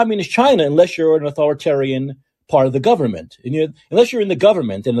in communist China unless you're an authoritarian part of the government. And unless you're in the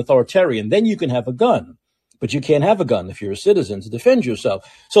government and authoritarian, then you can have a gun. But you can't have a gun if you're a citizen to defend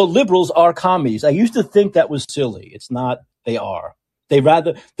yourself. So liberals are commies. I used to think that was silly. It's not. They are.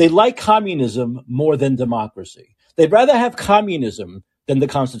 They like communism more than democracy. They'd rather have communism than the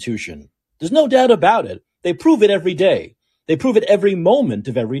Constitution. There's no doubt about it. They prove it every day. They prove it every moment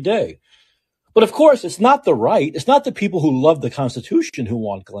of every day. But of course, it's not the right. It's not the people who love the Constitution who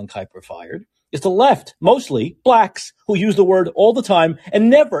want Glenn Kuiper fired. It's the left, mostly blacks, who use the word all the time and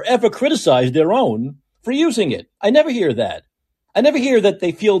never, ever criticize their own for using it. I never hear that. I never hear that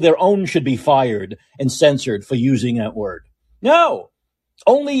they feel their own should be fired and censored for using that word. No.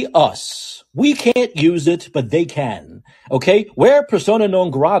 Only us. We can't use it, but they can. Okay? We're persona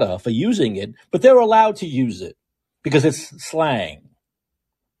non grata for using it, but they're allowed to use it because it's slang.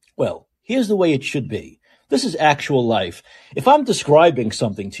 Well, here's the way it should be. This is actual life. If I'm describing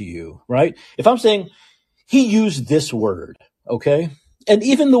something to you, right? If I'm saying he used this word, okay? And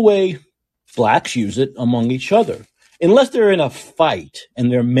even the way blacks use it among each other, unless they're in a fight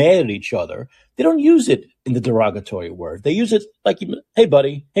and they're mad at each other, they don't use it in the derogatory word. They use it like, hey,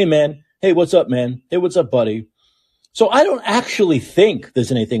 buddy. Hey, man. Hey, what's up, man? Hey, what's up, buddy? So I don't actually think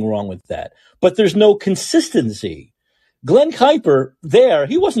there's anything wrong with that. But there's no consistency. Glenn Kuiper there,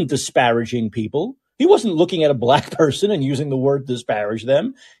 he wasn't disparaging people. He wasn't looking at a black person and using the word disparage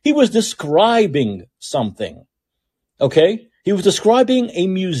them. He was describing something. Okay? He was describing a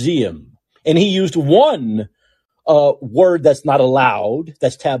museum, and he used one word that's not allowed,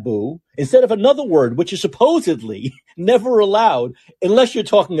 that's taboo, instead of another word which is supposedly never allowed unless you're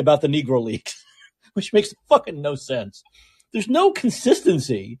talking about the Negro Leagues, which makes fucking no sense. There's no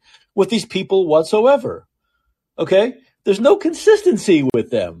consistency with these people whatsoever. Okay? There's no consistency with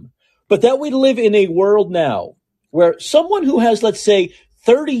them. But that we live in a world now where someone who has, let's say,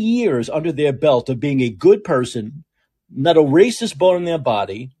 30 years under their belt of being a good person, not a racist bone in their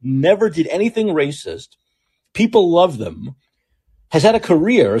body, never did anything racist, people love them, has had a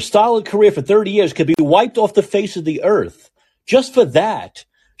career, a solid career for 30 years, could be wiped off the face of the earth. Just for that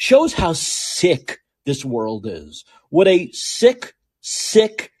shows how sick this world is. What a sick,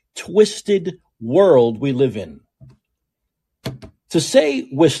 twisted world we live in. To say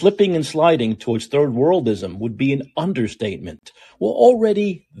we're slipping and sliding towards third worldism would be an understatement. We're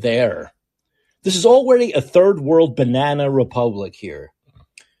already there. This is already a third world banana republic here.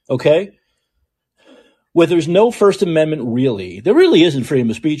 Okay? Where there's no First Amendment really. There really isn't freedom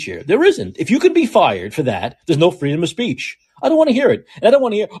of speech here. There isn't. If you can be fired for that, there's no freedom of speech. I don't want to hear it. And I don't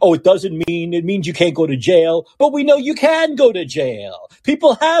want to hear, it means you can't go to jail. But we know you can go to jail.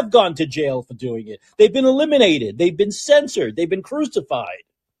 People have gone to jail for doing it. They've been eliminated. They've been censored. They've been crucified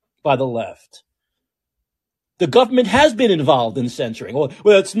by the left. The government has been involved in censoring. Well,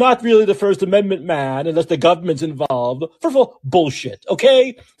 it's not really the First Amendment, man, unless the government's involved. First of all, bullshit,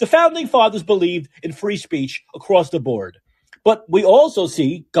 okay? The Founding Fathers believed in free speech across the board. But we also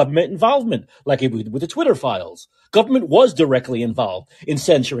see government involvement, like with the Twitter files. Government was directly involved in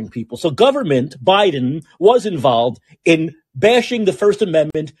censoring people. So government, Biden, was involved in bashing the First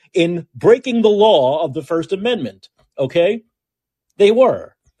Amendment, in breaking the law of the First Amendment, okay? They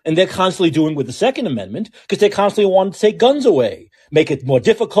were. And they're constantly doing with the Second Amendment because they constantly want to take guns away, make it more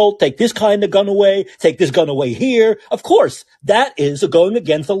difficult, take this kind of gun away, take this gun away here. Of course, that is going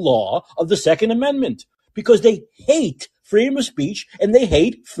against the law of the Second Amendment because they hate freedom of speech and they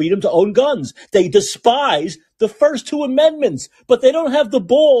hate freedom to own guns. They despise the first two amendments, but they don't have the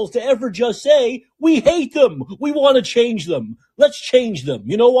balls to ever just say, we hate them. We want to change them. Let's change them.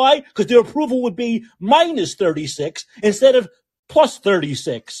 You know why? Because their approval would be minus 36 instead of plus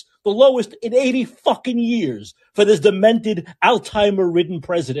 36, the lowest in 80 fucking years for this demented, Alzheimer-ridden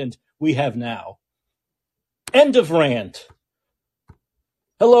president we have now. End of rant.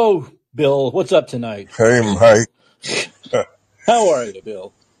 Hello, Bill. What's up tonight? Hey, Mike. How are you,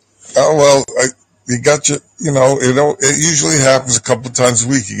 Bill? Oh, well, you got your, it usually happens a couple of times a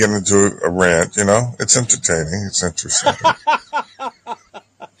week. You get into a rant, it's entertaining. It's interesting.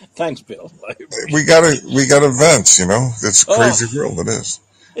 Thanks, Bill. We got events, it's a crazy world. It is.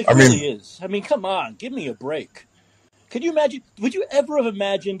 It really is. I mean, come on, give me a break. Could you imagine, would you ever have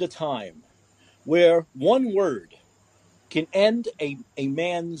imagined a time where one word can end a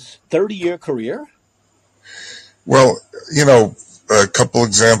man's 30-year career? Well, a couple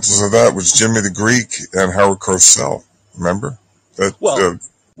examples of that was Jimmy the Greek and Howard Cosell. Remember? What did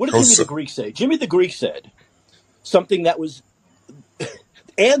Jimmy the Greek say? Jimmy the Greek said something that was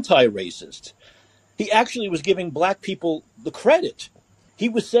anti-racist. He actually was giving black people the credit. He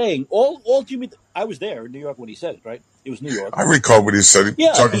was saying all Jimmy. I was there in New York when he said it. Right? It was New York. I recall what he said. He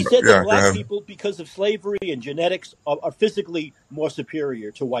said that black people, because of slavery and genetics, are physically more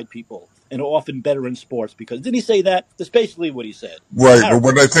superior to white people and are often better in sports. Because didn't he say that? That's basically what he said. Right, but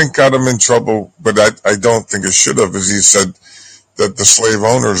what I think got him in trouble, but I don't think it should have, is he said that the slave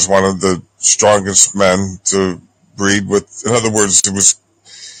owners wanted the strongest men to breed with. In other words,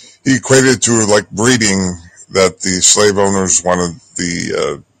 he equated it to like breeding, that the slave owners wanted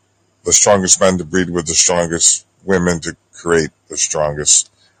the strongest men to breed with the strongest women to create the strongest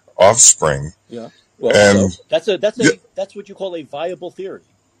offspring. Yeah. Well, and so that's what you call a viable theory.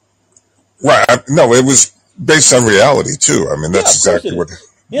 Right. No, it was based on reality too. I mean, that's exactly what.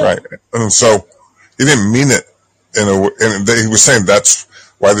 Yeah. Right. And so he didn't mean it and he was saying that's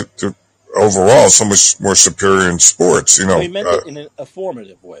why the overall so much more superior in sports. He meant it in a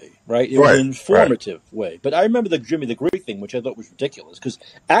formative way, right? It was an informative way. But I remember the Jimmy the Greek thing, which I thought was ridiculous, because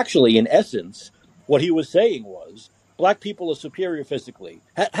actually, in essence, what he was saying was black people are superior physically.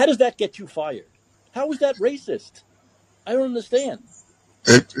 How does that get you fired? How is that racist? I don't understand.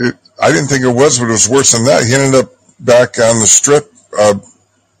 I didn't think it was, but it was worse than that. He ended up back on the strip,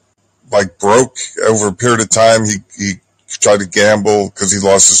 like broke over a period of time. He tried to gamble because he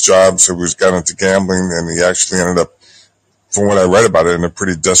lost his job, so he got into gambling, and he actually ended up, from what I read about it, in a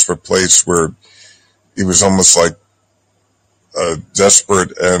pretty desperate place where he was almost like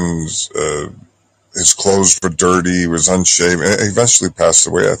desperate, and his clothes were dirty. He was unshaven. He eventually passed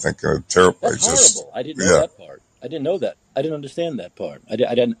away, I think, in a terrible. That's horrible. I didn't know that part. I didn't know that. I didn't understand that part. I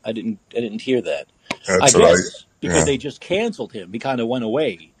didn't hear that. That's because they just canceled him. He kind of went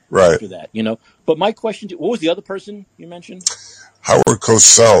away right after that, you know. But my question what was the other person you mentioned? Howard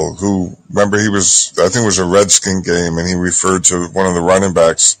Cosell, who, remember, I think it was a Redskin game, and he referred to one of the running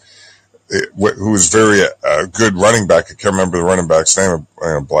backs, who was very good running back. I can't remember the running back's name,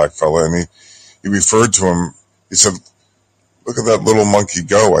 a black fella, and he referred to him. He said, "Look at that little monkey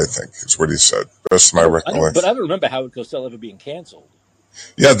go," I think is what he said. That's my recollection. But I don't remember Howard Cosell ever being canceled.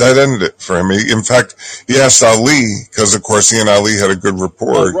 Yeah, that ended it for him. In fact, he asked Ali, because of course he and Ali had a good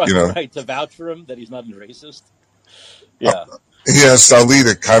rapport. Right, to vouch for him that he's not a racist. Yeah. He asked Ali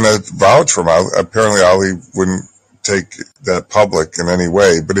to kind of vouch for him. Apparently Ali wouldn't take that public in any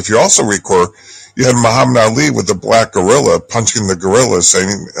way. But if you also recall, you had Muhammad Ali with the black gorilla punching the gorilla,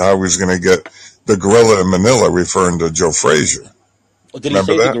 saying how he was going to get the gorilla in Manila, referring to Joe Frazier. Well, did he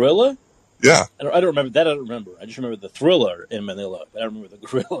say the gorilla? Yeah. I don't remember that. I don't remember. I just remember the Thriller in Manila. I don't remember the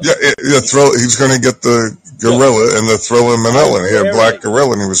gorilla. Yeah, he's going to get the gorilla in the Thriller in Manila. And he had a black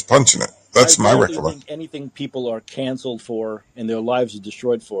gorilla and he was punching it. That's my recollection. I don't think anything people are canceled for and their lives are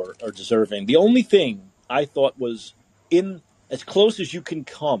destroyed for are deserving. The only thing I thought was as close as you can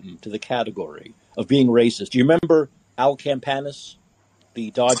come to the category of being racist. Do you remember Al Campanis,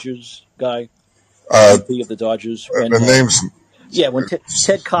 the Dodgers guy? MVP of the Dodgers. The name's... Yeah, when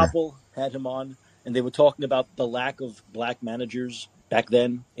Ted Koppel had him on, and they were talking about the lack of black managers back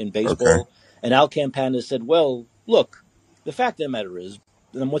then in baseball. Okay. And Al Campanis said, well, look, the fact of the matter is,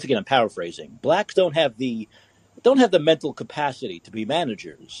 and once again I'm paraphrasing, blacks don't have the mental capacity to be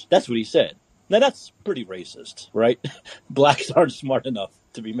managers. That's what he said. Now that's pretty racist, right? Blacks aren't smart enough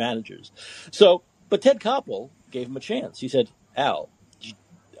to be managers. But Ted Koppel gave him a chance. He said, Al,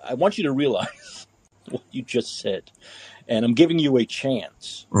 I want you to realize what you just said. And I'm giving you a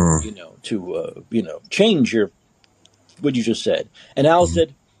chance, to change what you just said. And Al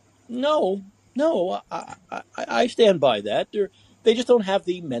said, no, I stand by that. They just don't have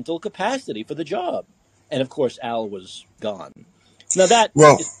the mental capacity for the job. And of course, Al was gone. Now that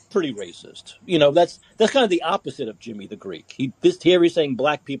is pretty racist. That's kind of the opposite of Jimmy the Greek. Here he's saying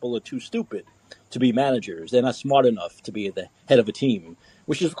black people are too stupid to be managers. They're not smart enough to be at the head of a team,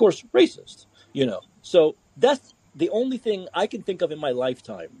 which is of course racist. So that's the only thing I can think of in my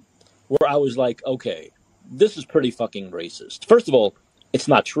lifetime where I was like, okay, this is pretty fucking racist. First of all, it's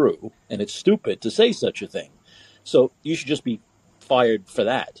not true, and it's stupid to say such a thing. So you should just be fired for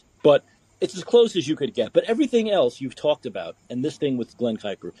that. But it's as close as you could get. But everything else you've talked about, and this thing with Glenn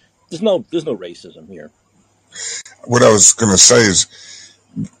Kuiper, there's no racism here. What I was going to say is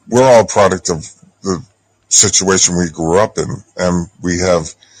we're all a product of the situation we grew up in, and we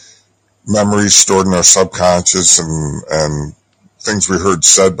have memories stored in our subconscious and things we heard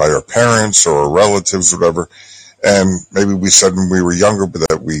said by our parents or our relatives, whatever. And maybe we said when we were younger, but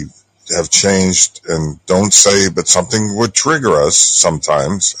that we have changed and don't say, but something would trigger us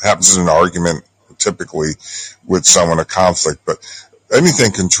sometimes. It happens in an argument, typically with someone, a conflict, but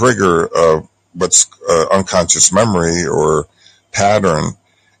anything can trigger what's unconscious memory or pattern.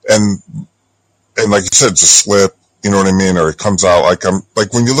 And like you said, it's a slip. You know what I mean? Or it comes out like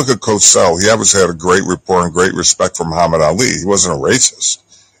when you look at Cosell, he obviously had a great rapport and great respect for Muhammad Ali. He wasn't a racist.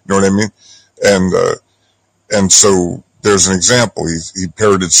 You know what I mean? And so there's an example. He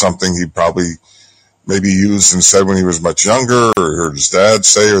parroted something he probably maybe used and said when he was much younger, or heard his dad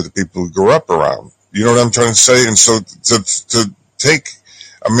say, or the people who grew up around. You know what I'm trying to say? And so to take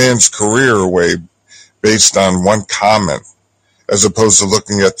a man's career away based on one comment, as opposed to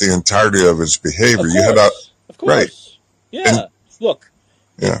looking at the entirety of his behavior, Of course. Right. Yeah. Look,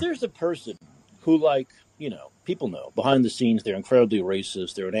 if there's a person who, people know behind the scenes they're incredibly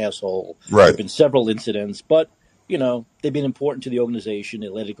racist, they're an asshole. Right. There have been several incidents, but, they've been important to the organization, they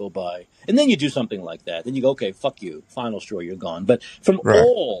let it go by. And then you do something like that. Then you go, okay, fuck you, final straw, you're gone. But from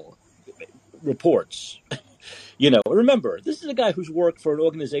all reports, remember, this is a guy who's worked for an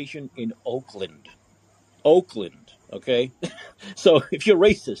organization in Oakland, okay? So if you're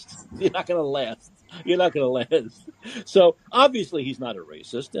racist, you're not going to last. You're not going to last. So obviously he's not a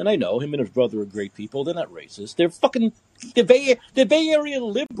racist, and I know him and his brother are great people. They're not racist. They're Bay Area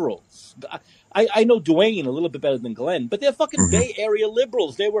liberals. I know Dwayne a little bit better than Glenn, but they're fucking Bay Area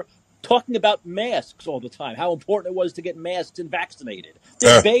liberals. They were talking about masks all the time, how important it was to get masked and vaccinated.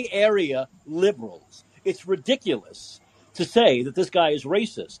 They're Bay Area liberals. It's ridiculous to say that this guy is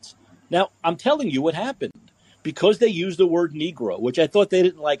racist. Now, I'm telling you what happened. Because they used the word Negro, which I thought they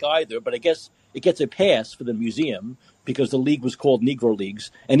didn't like either, but I guess it gets a pass for the museum because the league was called Negro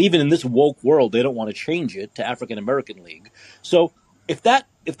Leagues. And even in this woke world, they don't want to change it to African American League. So if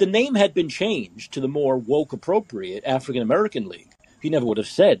the name had been changed to the more woke appropriate African American League, he never would have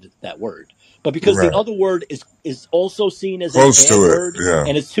said that word. But because the other word is also seen as close a bad to word, it,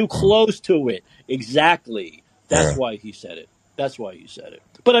 and it's too close to it, exactly. That's why he said it. That's why he said it.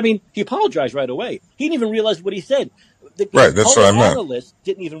 But I mean, he apologized right away. He didn't even realize what he said. Right, that's what I meant. Analysts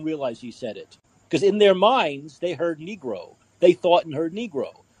didn't even realize he said it because in their minds they heard Negro. They thought and heard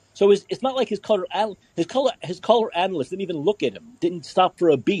Negro. So it's not like his color analysts didn't even look at him. Didn't stop for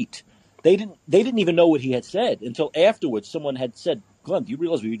a beat. They didn't even know what he had said until afterwards. Someone had said, "Glenn, do you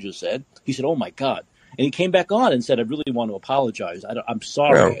realize what you just said?" He said, "Oh my God." And he came back on and said, "I really want to apologize. I'm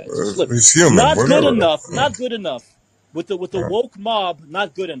sorry. Yeah, It's a slip. he's human. Not whatever. good enough. Not good enough. With the woke mob,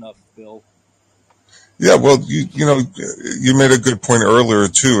 not good enough, Bill." Yeah, well, you made a good point earlier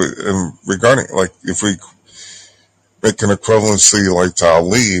too, regarding like if we make an equivalency like to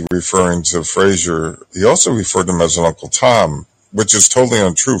Ali referring to Frazier, he also referred to him as an Uncle Tom, which is totally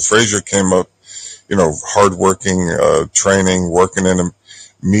untrue. Frazier came up, hardworking, training, working in a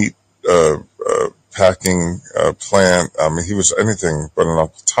meat packing plant. I mean, he was anything but an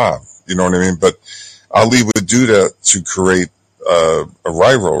Uncle Tom. You know what I mean? But Ali would do that to create a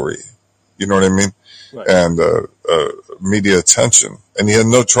rivalry. You know what I mean? Right. And media attention. And he had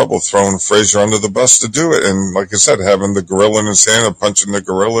no trouble throwing Frazier under the bus to do it. And like I said, having the gorilla in his hand and punching the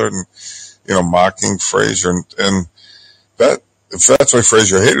gorilla and, mocking Frazier. And if that's why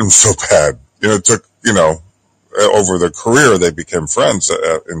Frazier hated him so bad, it took, over their career, they became friends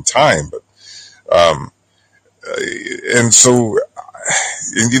in time. But, and so,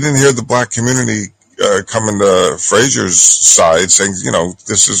 and you didn't hear the black community coming to Frazier's side saying,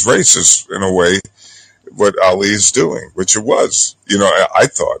 this is racist in a way, what Ali is doing, which it was. I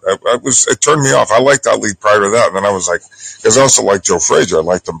thought it turned me off. I liked Ali prior to that, and then I was like, because I also liked Joe Frazier. I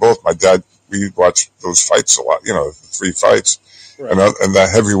liked them both. My dad, we watched those fights a lot. 3 fights, right. And that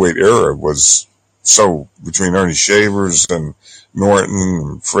heavyweight era was so between Ernie Shavers and Norton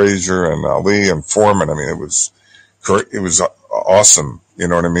and Frazier and Ali and Foreman. I mean, it was awesome. You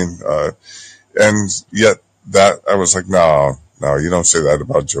know what I mean? And yet that I was like, no, you don't say that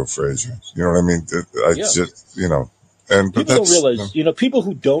about Joe Frazier. You know what I mean? Just, and people don't realize, people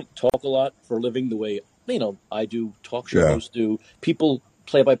who don't talk a lot for a living the way, I do, talk show hosts do, people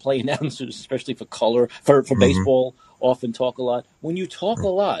play-by-play announcers, especially for color, for baseball, often talk a lot. When you talk a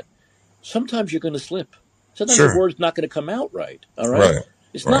lot, sometimes you're going to slip. Sometimes the word's not going to come out right. All right?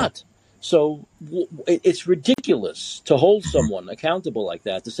 It's not. So it's ridiculous to hold someone accountable like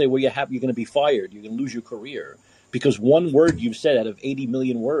that, to say, well, you're going to be fired, you're going to lose your career, because one word you've said out of 80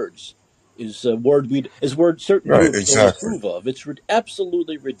 million words is a word certain groups don't approve of. It's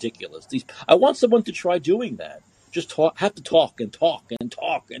absolutely ridiculous. I want someone to try doing that. Just have to talk and talk and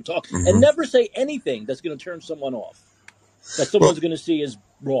talk and talk, and never say anything that's going to turn someone off, that someone's going to see as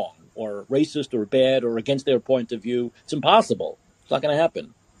wrong or racist or bad or against their point of view. It's impossible. It's not going to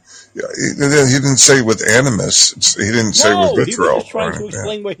happen. Yeah, he didn't say with animus. He didn't say with vitriol. He was just trying to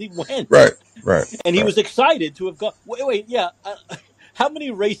explain where he went. Right. And he was excited to have gone. How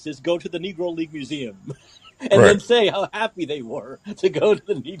many racists go to the Negro League Museum and then say how happy they were to go to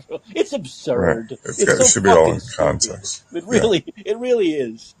the Negro? It's absurd. Right. It should be all in context. It really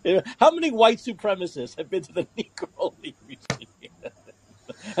is. How many white supremacists have been to the Negro League Museum?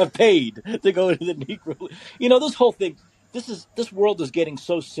 Have paid to go to the Negro League? This whole thing. This world is getting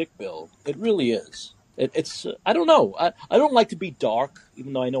so sick, Bill. It really is. It's I don't know. I don't like to be dark,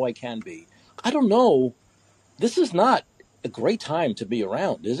 even though I know I can be. I don't know. This is not a great time to be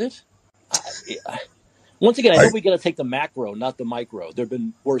around, is it? Once again, I know we got to take the macro, not the micro. There have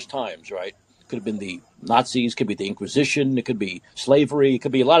been worse times, right? It could have been the Nazis, could be the Inquisition, it could be slavery, it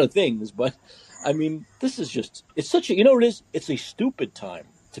could be a lot of things. But I mean, this is just, it's such a, what it is? It's a stupid time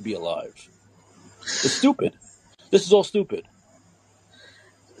to be alive. It's stupid. This is all stupid.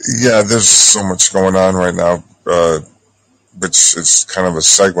 Yeah, there's so much going on right now, which is kind of a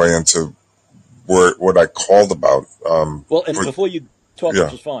segue into what I called about. Before you talk,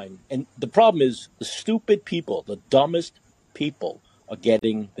 which is fine. And the problem is the stupid people, the dumbest people are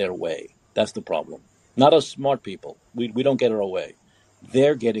getting their way. That's the problem. Not us smart people. We don't get our way.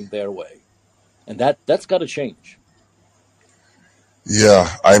 They're getting their way. And that's got to change. Yeah,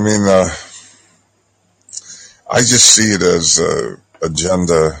 I mean, I just see it as an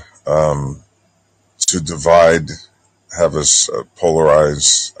agenda to divide, have us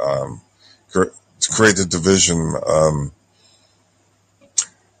polarize, to create a division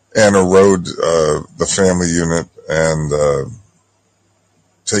and erode the family unit and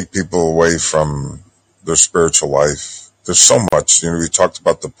take people away from their spiritual life. There's so much. We talked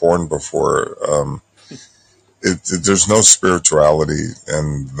about the porn before. There's no spirituality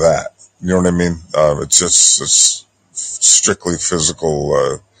in that. You know what I mean? It's strictly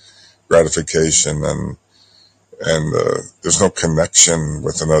physical gratification, and there's no connection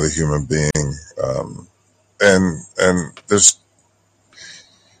with another human being. And there's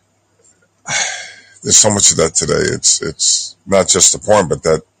so much of that today. It's not just the porn, but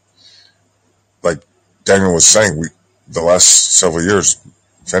that, like Daniel was saying, the last several years,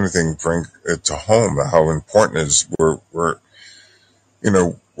 if anything, bring it to home how important it is. We're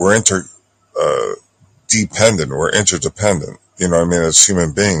dependent. We're interdependent. You know what I mean? As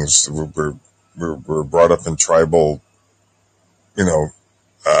human beings, we're brought up in tribal,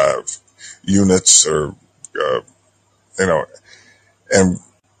 units, or and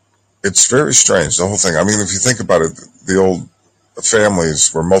it's very strange, the whole thing. I mean, if you think about it, the old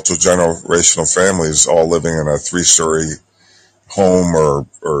families were multi-generational families, all living in a 3-story home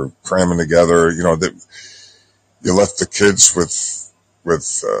or cramming together. That you left the kids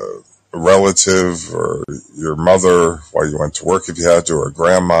with a relative or your mother while you went to work if you had to, or a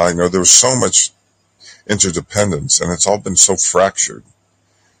grandma. There was so much interdependence, and it's all been so fractured.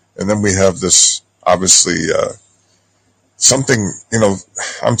 And then we have this, obviously, something,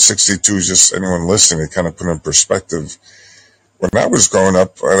 I'm 62, just anyone listening to kind of put in perspective. When I was growing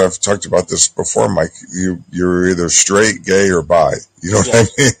up, and I've talked about this before, Mike, you're either straight, gay, or bi. You know what I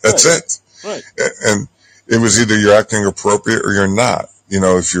mean? That's it. Right. And it was either you're acting appropriate or you're not.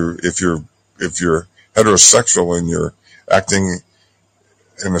 If you're heterosexual and you're acting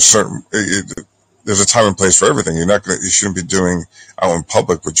in a certain, there's a time and place for everything. You shouldn't be doing out in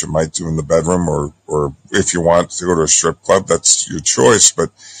public what you might do in the bedroom, or if you want to go to a strip club, that's your choice.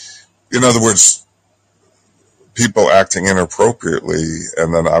 But in other words, people acting inappropriately,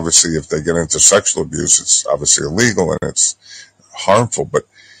 and then obviously if they get into sexual abuse, it's obviously illegal and it's harmful. But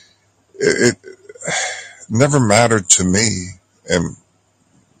it never mattered to me, and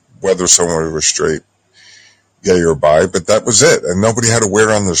whether someone was straight, gay, or bi, but that was it. And nobody had to wear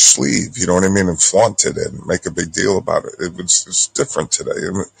it on their sleeve, you know what I mean, and flaunt it and make a big deal about it. It's different today.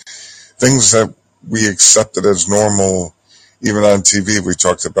 And things that we accepted as normal, even on TV, we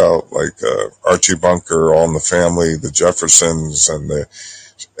talked about like Archie Bunker, All in the Family, the Jeffersons, and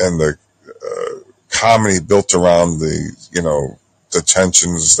the comedy built around the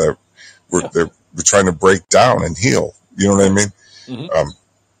tensions that we're trying to break down and heal. You know what I mean? Mm-hmm.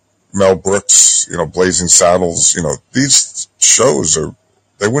 Mel Brooks, Blazing Saddles, these shows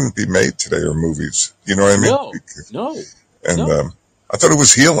they wouldn't be made today, or movies. You know what I mean? No. And I thought it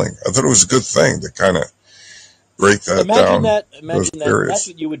was healing. I thought it was a good thing to kind of break that down. Imagine that. That's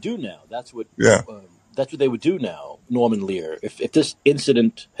what you would do now. That's what they would do now. Norman Lear. If this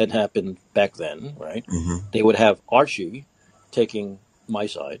incident had happened back then, right? Mm-hmm. They would have Archie taking my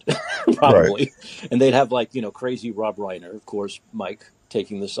side, probably, right. And they'd have crazy Rob Reiner, of course, Mike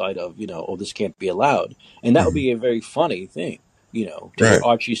taking the side of this can't be allowed, and that would be a very funny thing, to right.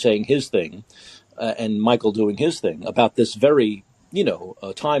 Archie saying his thing, and Michael doing his thing about this very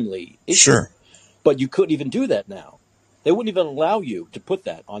timely issue. Sure. But you couldn't even do that now. They wouldn't even allow you to put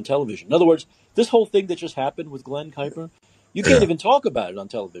that on television. In other words, this whole thing that just happened with Glenn Kuiper, you can't even talk about it on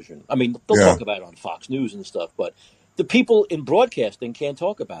television. I mean, they'll talk about it on Fox News and stuff, but the people in broadcasting can't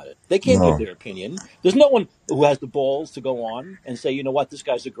talk about it. They can't give their opinion. There's no one who has the balls to go on and say, you know what, this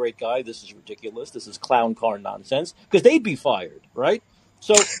guy's a great guy. This is ridiculous. This is clown car nonsense, because they'd be fired, right?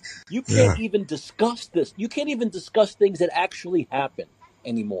 So you can't even discuss this. You can't even discuss things that actually happen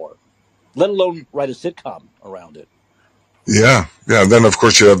anymore, let alone write a sitcom around it. Yeah. And then, of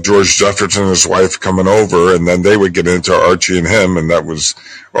course, you have George Jefferson and his wife coming over, and then they would get into Archie and him, and that was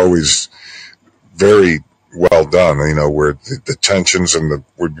always very well done, where the tensions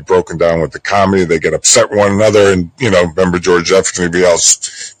would be broken down with the comedy. They get upset with one another, and, remember George Jefferson would be all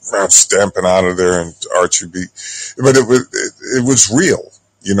stamping out of there, and Archie but it was real.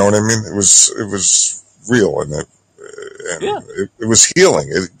 You know what I mean? It was real, and it was healing.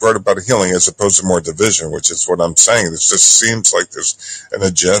 It brought about a healing as opposed to more division, which is what I'm saying. It just seems like there's an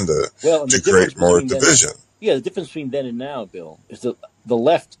agenda to create more division. The difference between then and now, Bill, is that the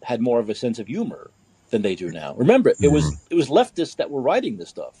left had more of a sense of humor than they do now. Remember, it was leftists that were writing this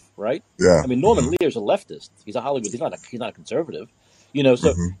stuff, right? Yeah. I mean, Norman Lear's a leftist. He's a Hollywood. He's not a conservative.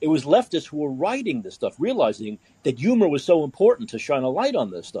 So it was leftists who were writing this stuff, realizing that humor was so important to shine a light on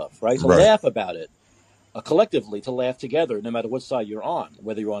this stuff, right? To laugh about it, collectively, to laugh together, no matter what side you're on,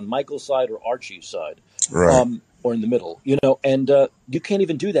 whether you're on Michael's side or Archie's side, right. Or in the middle, And you can't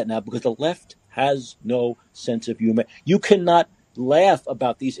even do that now because the left has no sense of humor. You cannot laugh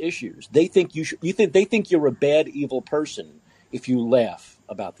about these issues. They think they think you're a bad, evil person if you laugh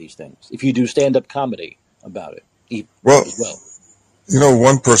about these things. If you do stand-up comedy about it, as well. You know,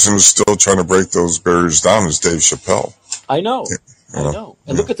 one person who's still trying to break those barriers down is Dave Chappelle. I know.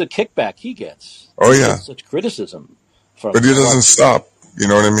 And look at the kickback he gets. Oh, yeah. Such criticism. But he doesn't stop. You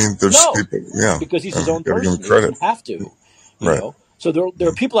know what I mean? There's people, because he's his own person. Give him credit. He doesn't have to. You know? So there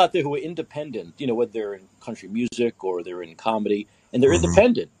are people out there who are independent, you know, whether they're in country music or they're in comedy, and they're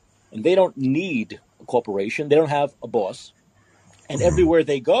independent. And they don't need a corporation. They don't have a boss. And everywhere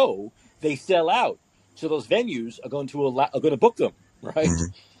they go, they sell out. So those venues are going to book them, right?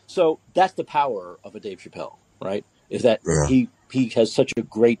 So that's the power of a Dave Chappelle, right? Is that he has such a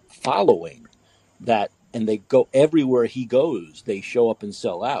great following and they go everywhere he goes, they show up and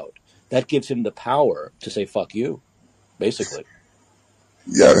sell out. That gives him the power to say, fuck you, basically.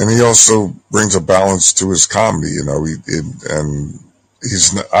 Yeah, and he also brings a balance to his comedy, you know, and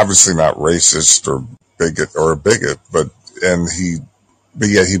he's obviously not racist or a bigot, but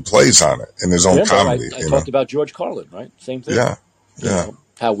yet he plays on it in his own comedy. I talked about George Carlin, right? Same thing. Yeah. You know,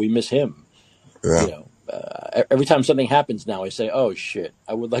 how we miss him. Yeah. You know, every time something happens now, I say, oh, shit,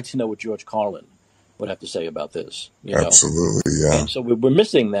 I would like to know what George Carlin would have to say about this. You know? Absolutely, yeah. And so we're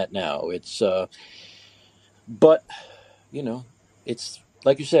missing that now. It's, but, you know, it's,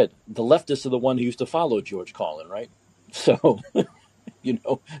 like you said, the leftists are the one who used to follow George Carlin, right? So, you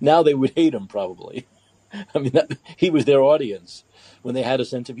know, now they would hate him probably. I mean, he was their audience when they had a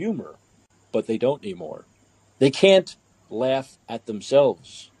sense of humor, but they don't anymore. They can't laugh at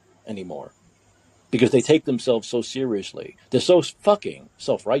themselves anymore because they take themselves so seriously. They're so fucking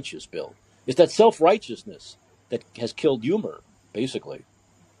self-righteous, Bill. It's that self-righteousness that has killed humor, basically.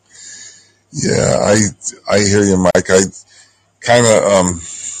 Yeah, I hear you, Mike. I kind of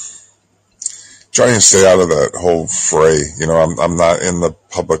try and stay out of that whole fray. You know, I'm not in the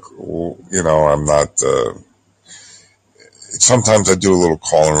public. You know, I'm not. Sometimes I do a little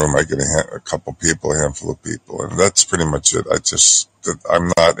calling room. I get a couple people, a handful of people, and that's pretty much it.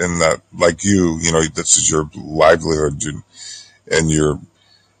 I'm not in that like you. You know, this is your livelihood, and it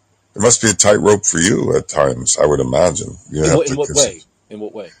must be a tightrope for you at times. I would imagine. In what way? In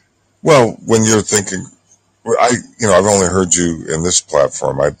what way? Well, when you're thinking, I've only heard you in this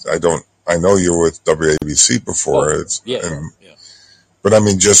platform. I know you were with WABC before. But I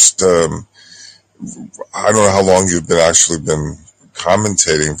mean, just, I don't know how long you've been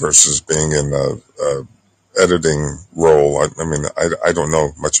commentating versus being in a editing role. I mean, I don't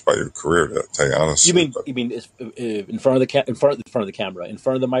know much about your career, to tell you honestly. You mean in front of the camera, in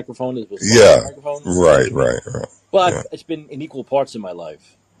front of the microphone? Yeah. Right. Well, it's been in equal parts in my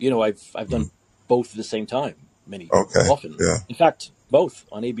life. You know, I've done both at the same time, often. Yeah. In fact, both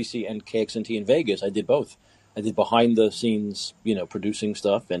on ABC and KXNT in Vegas. I did both. I did behind the scenes, you know, producing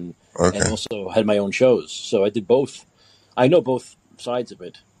stuff and also had my own shows. So I did both. I know both sides of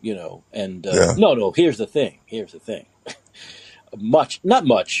it, you know, and no, here's the thing. Not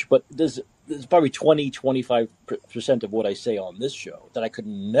much, but there's probably 20-25% of what I say on this show that I could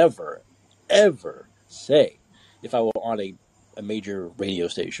never, ever say if I were on a major radio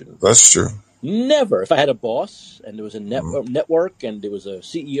station. That's true. Never. If I had a boss and there was a network and there was a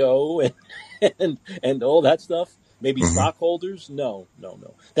CEO and all that stuff, maybe stockholders. No.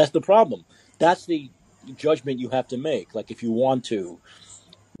 That's the problem. That's the judgment you have to make. Like if you want to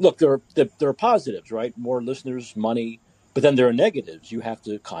look, there are positives, right? More listeners, money, but then there are negatives. You have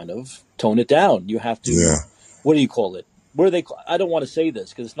to kind of tone it down. You have to, what do you call it? I don't want to say this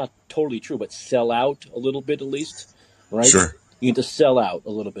because it's not totally true, but sell out a little bit at least, right? Sure. You need to sell out a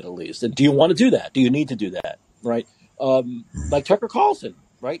little bit at least. And do you want to do that? Do you need to do that? Right? Like Tucker Carlson,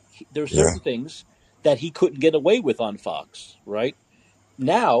 right? There are certain things that he couldn't get away with on Fox, right?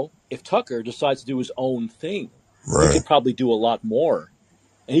 Now, if Tucker decides to do his own thing, he could probably do a lot more.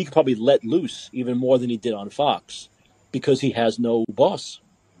 And he could probably let loose even more than he did on Fox because he has no boss.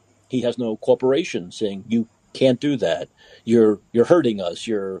 He has no corporation saying, you can't do that. You're hurting us.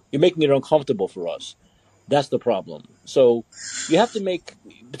 You're making it uncomfortable for us. That's the problem. So you have to make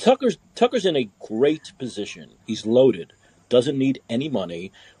Tucker's in a great position. He's loaded, doesn't need any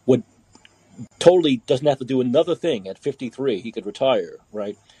money, totally doesn't have to do another thing at 53. He could retire,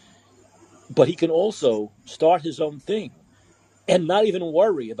 right? But he can also start his own thing and not even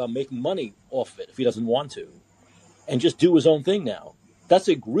worry about making money off of it if he doesn't want to, and just do his own thing now. That's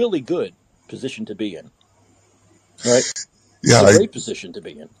a really good position to be in, right? Yeah, it's a great position to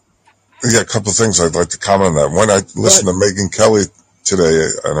be in. Yeah, a couple of things I'd like to comment on that. One, I listened to Megyn Kelly today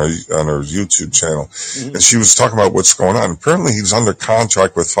on her YouTube channel, and she was talking about what's going on. Apparently, he's under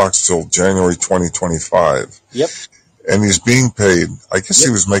contract with Fox till January 2025. Yep. and he's being paid. I guess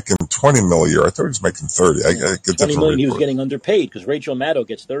he was making $20 million a year. I thought he was making 30. I get $20 different million he was reports. getting underpaid because Rachel Maddow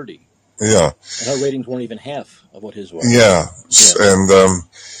gets 30. Yeah, And her ratings weren't even half of what his were. yeah, and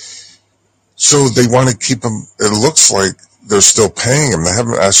so they want to keep him. It looks like they're still paying him. They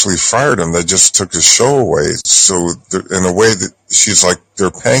haven't actually fired him. They just took his show away. So in a way that she's like,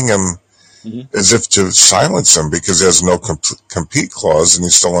 they're paying him as if to silence him because he has no compete clause and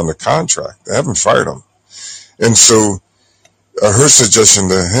he's still under contract. They haven't fired him. And so her suggestion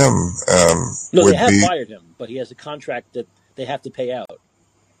to him No, would they have be, fired him, but he has a contract that they have to pay out.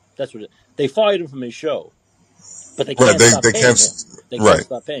 That's what they fired him from his show, but they can't stop paying him. They can't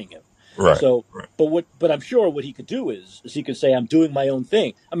stop paying him. Right. So, but I'm sure what he could do is he could say, "I'm doing my own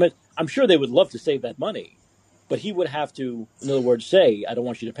thing." I mean, I'm sure they would love to save that money, but he would have to, in other words, say, "I don't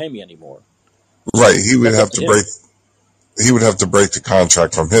want you to pay me anymore." Right. He would have to break. He would have to break the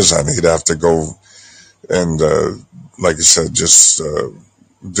contract from his end. He'd have to go and, like I said, just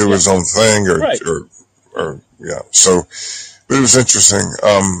do his own thing, or yeah. So, but it was interesting.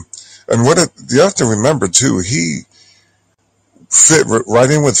 And the other thing to remember too, he fit right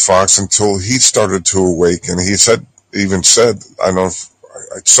in with Fox until he started to awaken. He even said, I don't know if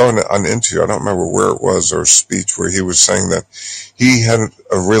I saw it on an interview, I don't remember where it was, or a speech where he was saying that he had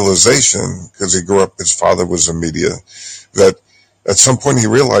a realization, because he grew up, his father was in media, that at some point he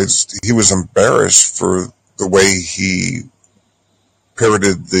realized he was embarrassed for the way he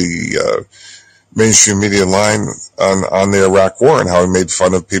parroted the mainstream media line on the Iraq War, and how he made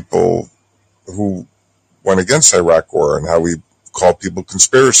fun of people who went against the Iraq War, and how he called people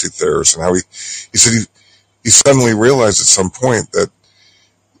conspiracy theorists, and how he said he suddenly realized at some point that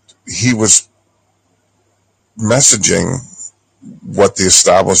he was messaging what the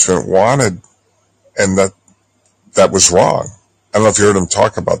establishment wanted, and that was wrong. I don't know if you heard him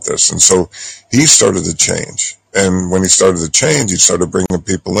talk about this. And so he started to change. And when he started to change, he started bringing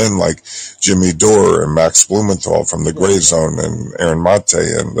people in like Jimmy Dore and Max Blumenthal from the Gray Zone, and Aaron Mate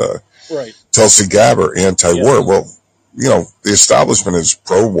and Tulsi Gabbard, anti-war. Yeah. Well, you know, the establishment is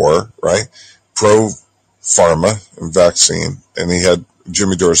pro-war, right? Pro-pharma and vaccine. And he had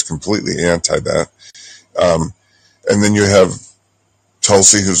Jimmy Dore is completely anti that. And then you have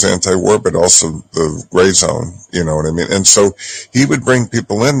Tulsi, who's anti-war, but also the Gray Zone, you know what I mean? And so he would bring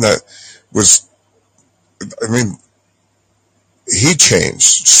people in that was, I mean, he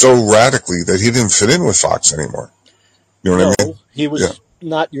changed so radically that he didn't fit in with Fox anymore. You know what I mean? He was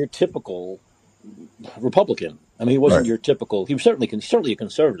not your typical Republican. I mean, he wasn't your typical, he was certainly a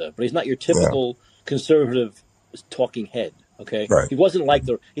conservative, but he's not your typical conservative talking head. Okay, he wasn't like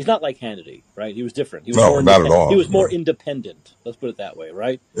he's not like Hannity, right? He was different. He was more not at all. He was more independent. Let's put it that way,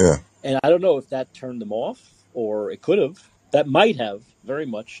 right? Yeah. And I don't know if that turned them off, or it could have. That might have very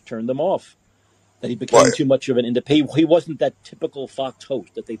much turned them off. That he became too much of an independent. He wasn't that typical Fox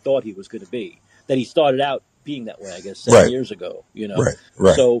host that they thought he was going to be. That he started out being that way, I guess, 7 years ago. You know,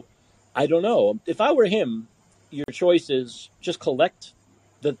 right. So I don't know. If I were him, your choice is just collect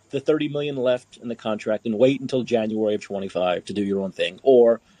the $30 million left in the contract and wait until January of 25 to do your own thing,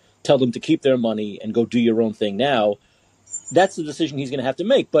 or tell them to keep their money and go do your own thing now. That's the decision he's going to have to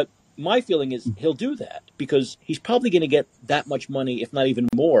make. But my feeling is he'll do that because he's probably going to get that much money, if not even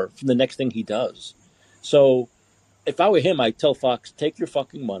more, from the next thing he does. So if I were him, I'd tell Fox, take your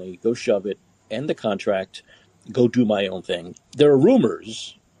fucking money, go shove it, end the contract, go do my own thing. There are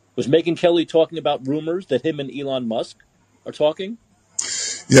rumors. Was Megyn Kelly talking about rumors that him and Elon Musk are talking?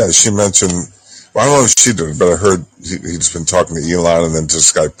 Yeah, she mentioned, well, I don't know if she did, but I heard he's been talking to Elon, and then to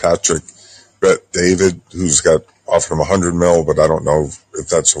this guy, Patrick David, who's got offered him $100 million, but I don't know if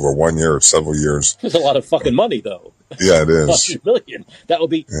that's over 1 year or several years. It's a lot of fucking money, though. Yeah, it is. $100 million. That would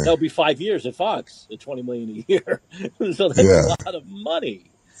be 5 years at Fox at $20 million a year. So that's a lot of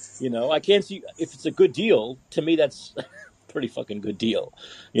money. You know, I can't see if it's a good deal. To me, that's a pretty fucking good deal.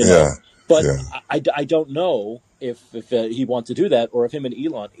 You know? Yeah. But I don't know if he wants to do that, or if him and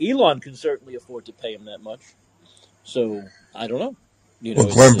Elon can certainly afford to pay him that much. So I don't know. You know,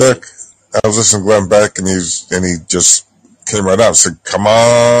 well, Glenn Beck, I was listening to Glenn Beck, and he just came right out and said, "Come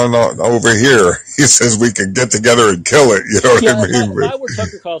on over here." He says we can get together and kill it. You know what I mean? If I were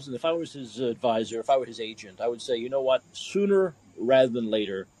Tucker Carlson, if I was his advisor, if I were his agent, I would say, you know what? Sooner rather than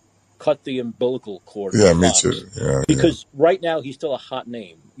later, cut the umbilical cord. Yeah, me too. Yeah, because right now he's still a hot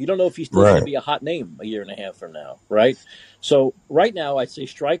name. You don't know if he's still going to be a hot name a year and a half from now, right? So right now, I'd say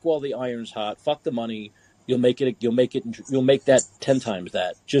strike while the iron's hot. Fuck the money. You'll make that 10 times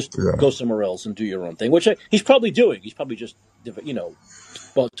that. Just go somewhere else and do your own thing, which he's probably doing. He's probably just, you know,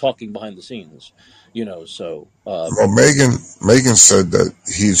 talking behind the scenes, you know. So well, Megyn said that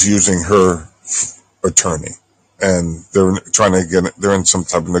he's using her attorney, and they're trying to they're in some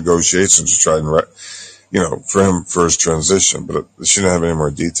type of negotiations to try and, for his transition, but she didn't have any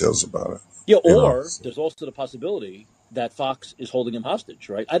more details about it. Yeah, or there's also the possibility that Fox is holding him hostage,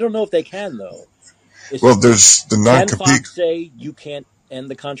 right? I don't know if they can, though. There's the non-compete. Can Fox say you can't end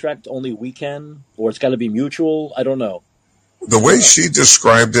the contract, only we can, or it's got to be mutual? I don't know. The way she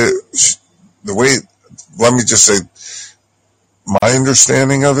described it, let me just say, my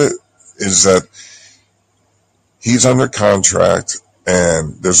understanding of it is that he's under contract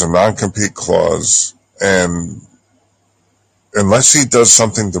and there's a non-compete clause, and unless he does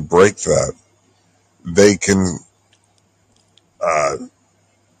something to break that, they can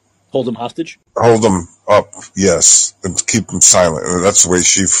hold him hostage? Hold him up, yes, and keep him silent. And that's the way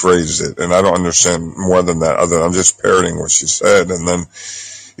she phrased it. And I don't understand more than that, other than I'm just parroting what she said. And then,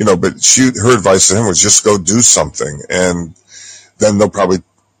 but her advice to him was just go do something, and then they'll probably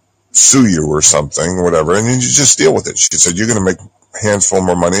sue you or something, or whatever, and you just deal with it. She said, you're going to make a handful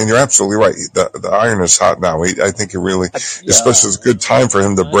more money, and you're absolutely right. The iron is hot now. I think it really, especially it's a good time for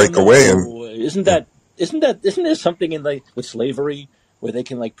him to break away. And isn't there something in with slavery where they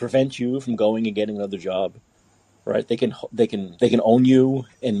can prevent you from going and getting another job, right? They can own you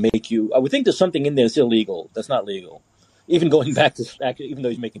and make you. I would think there's something in there that's illegal. That's not legal. Even going back to, even though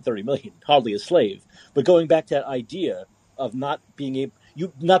he's making $30 million, hardly a slave, but going back to that idea of not being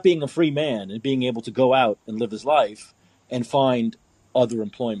a free man and being able to go out and live his life and find other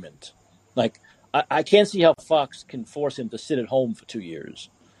employment. I can't see how Fox can force him to sit at home for 2 years.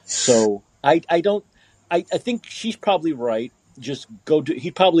 So I think she's probably right. Just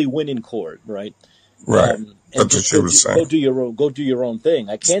he'd probably win in court, right? Right. That's what she was saying. Go do your own thing.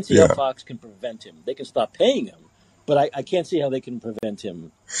 I can't see how Fox can prevent him. They can stop paying him, but I can't see how they can prevent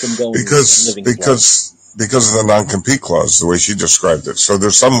him from going and living his life. Because of the non-compete clause, the way she described it. So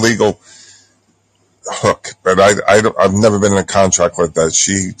there's some legal hook, but I've never been in a contract like that.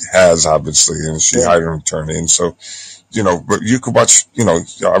 She has, obviously, and she hired an attorney, and so. But you could watch,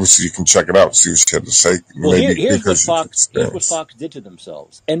 obviously you can check it out, see what she had to say. Well, here's what Fox did to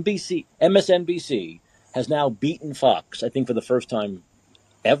themselves. MSNBC has now beaten Fox, I think for the first time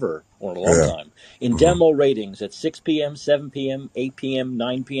ever, or in a long time, in demo ratings at 6 p.m., 7 p.m., 8 p.m.,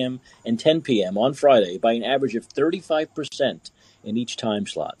 9 p.m., and 10 p.m. on Friday by an average of 35% in each time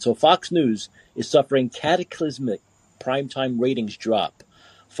slot. So Fox News is suffering cataclysmic primetime ratings drop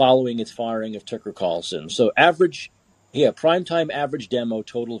following its firing of Tucker Carlson. So primetime average demo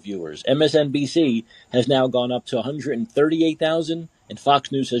total viewers. MSNBC has now gone up to 138,000, and Fox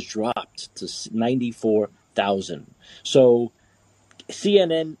News has dropped to 94,000. So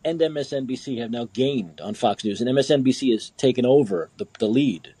CNN and MSNBC have now gained on Fox News, and MSNBC has taken over the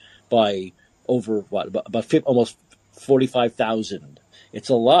lead by over almost 45,000. It's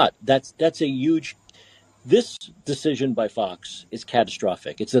a lot. That's a huge. This decision by Fox is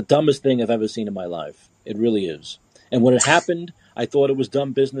catastrophic. It's the dumbest thing I've ever seen in my life. It really is. And when it happened, I thought it was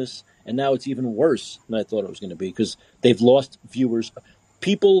dumb business, and now it's even worse than I thought it was going to be because they've lost viewers.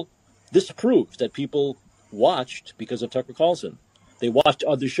 This proves that people watched because of Tucker Carlson. They watched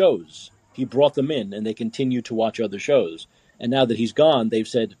other shows. He brought them in, and they continue to watch other shows. And now that he's gone, they've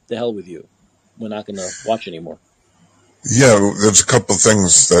said, the hell with you. We're not going to watch anymore. Yeah, there's a couple of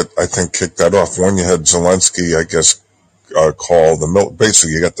things that I think kicked that off. One, you had Zelensky, I guess, call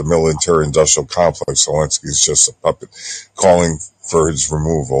basically you got the military industrial complex. Zelensky's just a puppet calling for his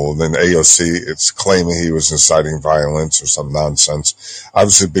removal. And then AOC, it's claiming he was inciting violence or some nonsense.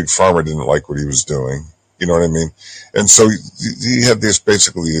 Obviously, Big Pharma didn't like what he was doing. You know what I mean? And so he had this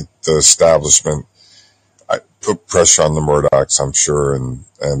basically the establishment put pressure on the Murdochs, I'm sure, and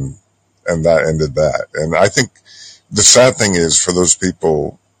that ended that. And I think the sad thing is for those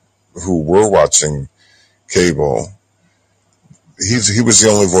people who were watching cable, he was the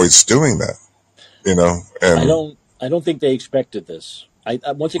only voice doing that, And I don't think they expected this.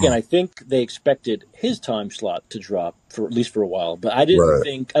 Once again, I think they expected his time slot to drop for at least for a while, but I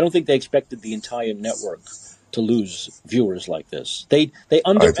don't think they expected the entire network to lose viewers like this. They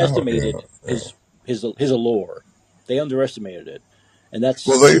underestimated his allure. They underestimated it, and that's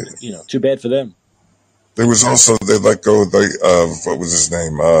too bad for them. There was also they let go of what was his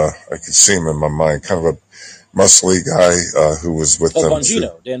name? I could see him in my mind, kind of a muscly guy who was with them.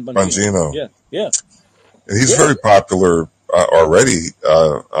 Dan Bongino. Yeah. And he's very popular already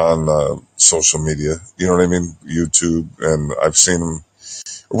on social media. You know what I mean? YouTube, and I've seen him.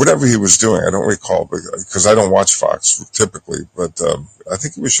 Whatever he was doing, I don't recall because I don't watch Fox typically. But I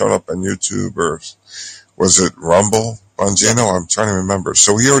think he was showing up on YouTube, or was it Rumble? Bongino? I'm trying to remember.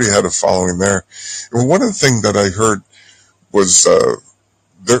 So he already had a following there. And one of the things that I heard was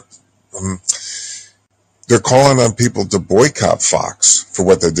they're calling on people to boycott Fox for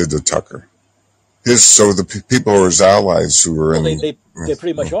what they did to Tucker. So the people who are his allies who are Well, in. they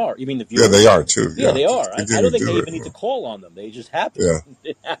pretty much are. You mean the Yeah, viewers? they are too. Yeah, they are. I don't think they it. even need to call on them. They just happened.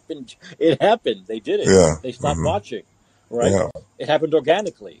 Yeah. It happened. It happened. They did it. Yeah. They stopped watching, right? Yeah. It happened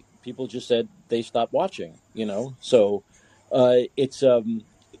organically. People just said they stopped watching, you know? So it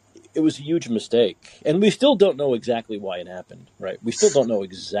was a huge mistake. And we still don't know exactly why it happened, right? We still don't know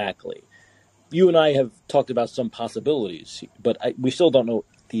exactly. You and I have talked about some possibilities, but we still don't know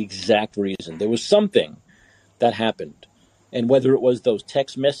the exact reason. There was something that happened. And whether it was those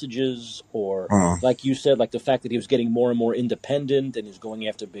text messages or, like you said, like the fact that he was getting more and more independent and he's going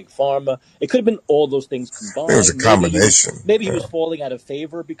after Big Pharma, it could have been all those things combined. It was a combination. Maybe he was falling out of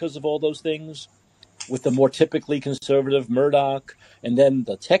favor because of all those things with the more typically conservative Murdoch. And then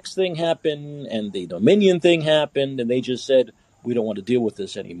the text thing happened and the Dominion thing happened. And they just said, we don't want to deal with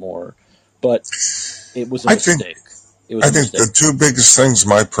this anymore. But it was a mistake. I think the two biggest things,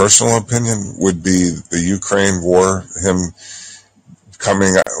 my personal opinion, would be the Ukraine war, him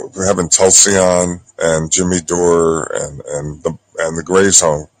coming out, having Tulsi on and Jimmy Dore and the Gray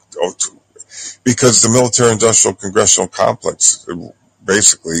Zone, because the military-industrial congressional complex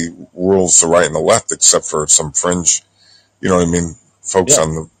basically rules the right and the left, except for some fringe, you know what I mean, folks on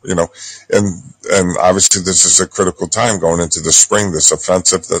the, you know, and obviously this is a critical time going into the spring, this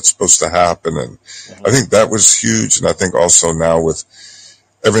offensive that's supposed to happen. And I think that was huge. And I think also now with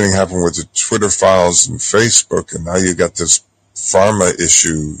everything happened with the Twitter files and Facebook, and now you got this pharma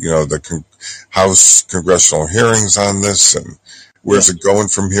issue, you know, the House congressional hearings on this, and where's it going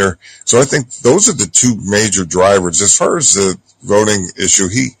from here? So I think those are the two major drivers. As far as the voting issue,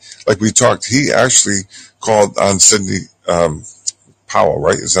 like we talked, he actually called on Sidney, Powell,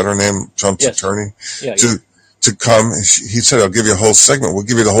 right? Is that her name? Trump's attorney? Yeah, to come. He said, I'll give you a whole segment. We'll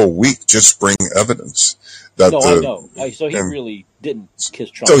give you the whole week. Just bring evidence. I know. So he really didn't kiss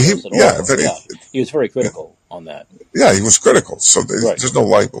Trump so at all. He was very critical on that. Yeah, he was critical. So there's no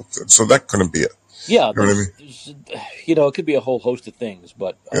libel. So that couldn't be it. Yeah. You know what I mean? You know, it could be a whole host of things.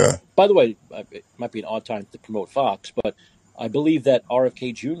 But by the way, it might be an odd time to promote Fox, but I believe that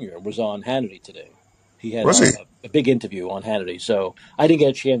RFK Jr. was on Hannity today. He had a big interview on Hannity, so I didn't get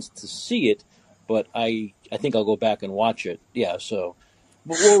a chance to see it, but I think I'll go back and watch it. Yeah, so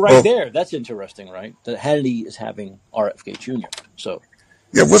well, there, that's interesting, right? That Hannity is having RFK Jr. So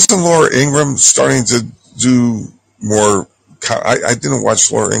wasn't Laura Ingraham starting to do more? I didn't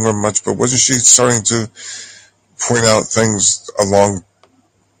watch Laura Ingraham much, but wasn't she starting to point out things along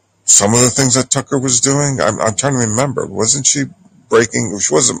some of the things that Tucker was doing? I'm trying to remember. Wasn't she breaking?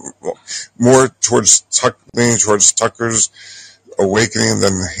 She wasn't more leaning towards Tucker's awakening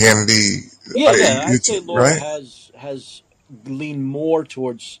than Hannity. I'd say Laura has leaned more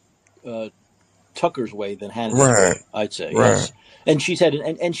towards Tucker's way than Hannity's way. I'd say yes. And she's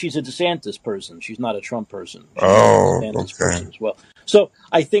she's a DeSantis person. She's not a Trump person. She's a DeSantis person as well. So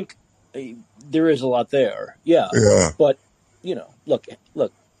I think there is a lot there. Yeah. But you know, look,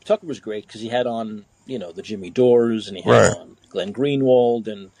 Tucker was great because he had on, you know, the Jimmy Dores and he had on Glenn Greenwald,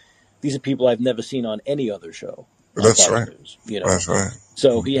 and these are people I've never seen on any other show. That's right. News, you know? That's right.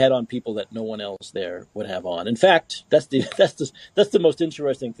 So he had on people that no one else there would have on. In fact, that's the most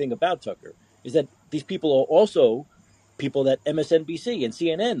interesting thing about Tucker is that these people are also people that MSNBC and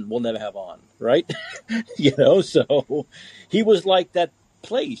CNN will never have on, right? You know, so he was like that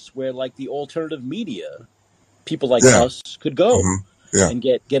place where like the alternative media, people like us could go. And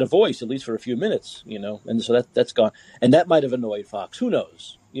get a voice, at least for a few minutes, you know, and so that's gone, and that might have annoyed Fox. Who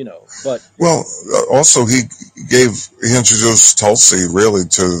knows, you know? But also he introduced Tulsi really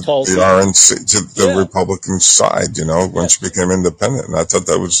to the RNC, to the Republican side, you know, when she became independent, and I thought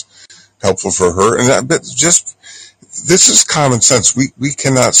that was helpful for her. And this is common sense. We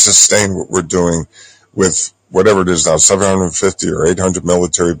cannot sustain what we're doing with whatever it is now, 750 or 800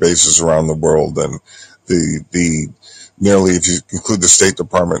 military bases around the world, and the nearly, if you include the State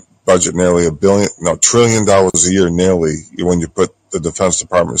Department budget, nearly $1 trillion a year, nearly, when you put the Defense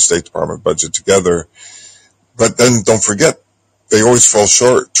Department and State Department budget together. But then don't forget, they always fall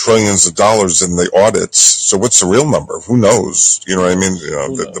short trillions of dollars in the audits. So what's the real number? Who knows? You know what I mean? You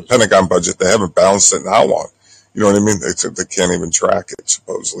know, the Pentagon budget, they haven't balanced it in how long? You know what I mean? They can't even track it,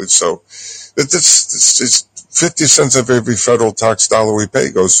 supposedly. So it's 50 cents of every federal tax dollar we pay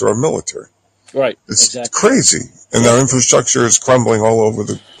goes to our military. Right. It's crazy. And our infrastructure is crumbling all over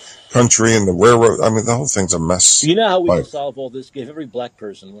the country, and the railroad. I mean, the whole thing's a mess. You know how we can solve all this? Give every black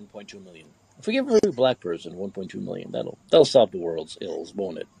person $1.2 million. If we give every black person $1.2 million, that'll solve the world's ills,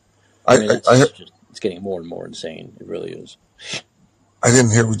 won't it? I mean, it's getting more and more insane. It really is. I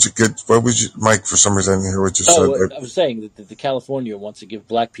didn't hear what you get. What was you, Mike? For some reason, I didn't hear what you said. Oh, I was saying that the California wants to give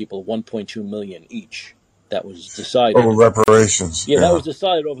black people $1.2 million each. That was decided. Oh, reparations. Yeah, that was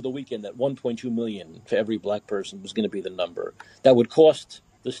decided over the weekend. That $1.2 million for every black person was going to be the number. That would cost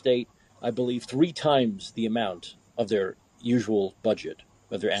the state, I believe, 3 times the amount of their usual budget,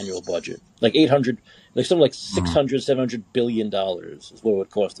 of their annual budget, like 800, like something like 600, $700 billion is what it would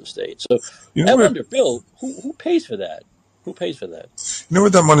cost the state. So I wonder, Bill, who pays for that? Who pays for that? You know where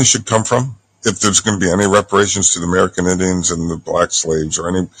that money should come from? If there's going to be any reparations to the American Indians and the black slaves or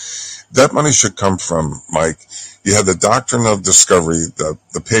any, that money should come from, Mike. You had the Doctrine of Discovery,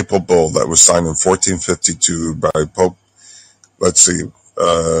 the papal bull that was signed in 1452 by Pope,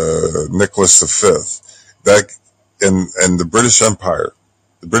 Nicholas V. That, and the British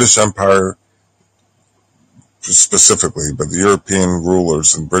Empire specifically, but the European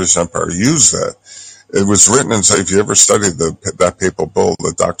rulers and British Empire used that. It was written in, if you ever studied that papal bull,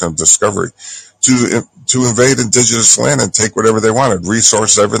 the Doctrine of Discovery, to invade indigenous land and take whatever they wanted,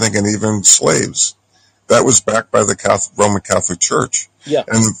 resource everything, and even slaves. That was backed by the Roman Catholic Church. Yeah.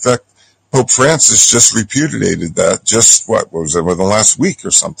 And in fact, Pope Francis just repudiated that just, what was it, within the last week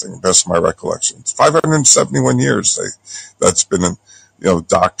or something, best of my recollection. It's 571 years that's been,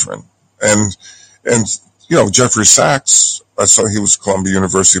 doctrine. And Jeffrey Sachs, I saw he was Columbia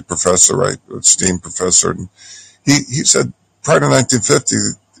University professor, right, esteemed professor, and he said prior to 1950,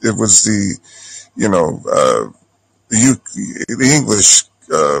 it was the English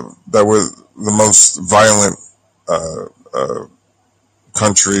that were the most violent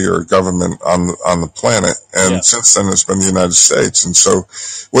country or government on the planet, and since then it's been the United States. And so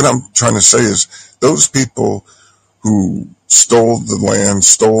what I'm trying to say is those people who stole the land,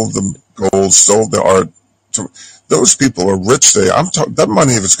 stole the gold, stole the art, those people are rich. That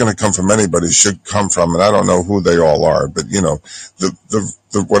money, if it's going to come from anybody, should come from, and I don't know who they all are, but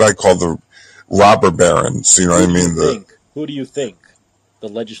the what I call the robber barons. You know what I mean? Who do you think the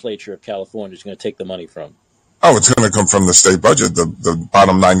legislature of California is going to take the money from? Oh, it's going to come from the state budget, the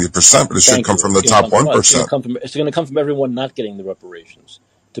bottom 90%, but it should come from the top 1%. It's going to come from everyone not getting the reparations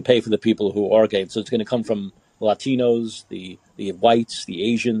to pay for the people who are getting. So it's going to come from Latinos, the whites, the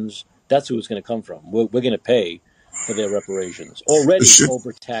Asians. That's who it's going to come from. We're going to pay for their reparations. Already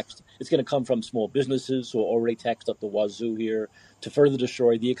overtaxed. It's going to come from small businesses who are already taxed up the wazoo here to further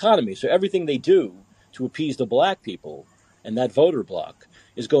destroy the economy. So everything they do to appease the black people and that voter bloc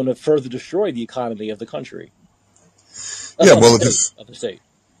is going to further destroy the economy of the country. Of the state.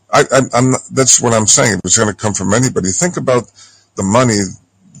 That's what I'm saying. If it's going to come from anybody, think about the money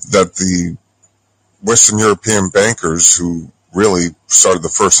that the Western European bankers who really started the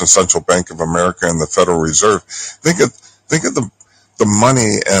first and central bank of America and the Federal Reserve. Think of the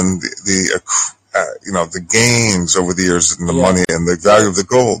money and the gains over the years and the money and the value of the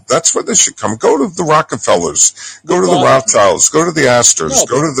gold. That's where they should come. Go to the Rockefellers, go to the Rothschilds, go to the Astors,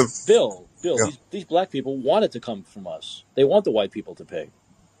 go to the Bill. These black people want it to come from us. They want the white people to pay.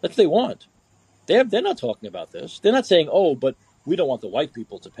 That's what they want. They're not talking about this. They're not saying, "Oh, but we don't want the white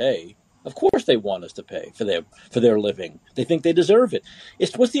people to pay." Of course they want us to pay for their living. They think they deserve it.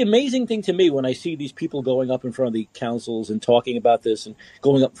 What's the amazing thing to me when I see these people going up in front of the councils and talking about this and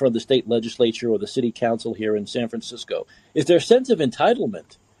going up in front of the state legislature or the city council here in San Francisco is their sense of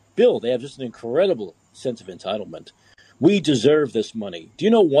entitlement. Bill, they have just an incredible sense of entitlement. We deserve this money. Do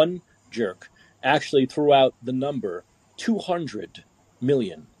you know one jerk actually threw out the number 200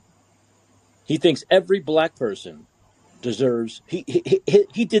 million? He thinks every black person deserves. He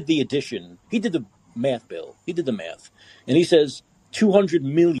did the addition. He did the math, Bill. He did the math, and he says 200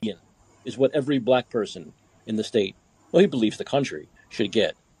 million is what every black person in the state, well, he believes the country should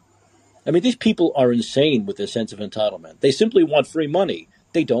get. I mean, these people are insane with their sense of entitlement. They simply want free money.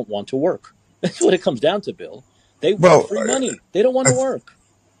 They don't want to work. That's what it comes down to, Bill. They want free money. They don't want to work.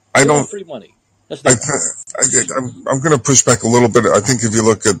 They want free money. I'm going to push back a little bit. I think if you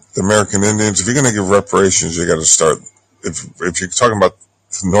look at the American Indians, if you're going to give reparations, you got to start. If you're talking about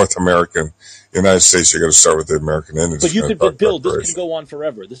North American, United States, you got to start with the American Indians. But Bill, this can go on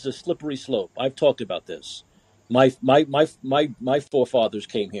forever. This is a slippery slope. I've talked about this. My forefathers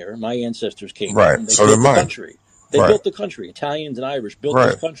came here. My ancestors came here. Right. So did mine. Country. They built the country. Italians and Irish built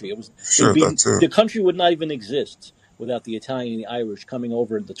this country. It was the country would not even exist without the Italian and the Irish coming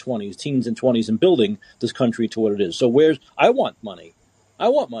over in the teens and 20s, and building this country to what it is. So I want money. I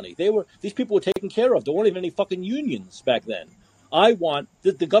want money. These people were taken care of. There weren't even any fucking unions back then. I want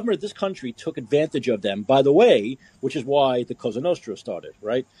the government of this country took advantage of them, by the way, which is why the Cosa Nostra started,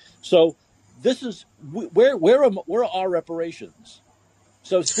 right? So this is where are our reparations?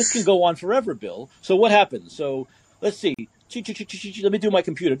 So this can go on forever, Bill. So what happens? So let's see, Let me do my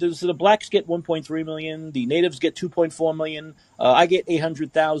computer. So the blacks get 1.3 million. The natives get 2.4 million. I get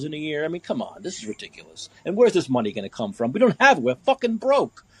 800,000 a year. I mean, come on, this is ridiculous. And where's this money going to come from? We don't have it. We're fucking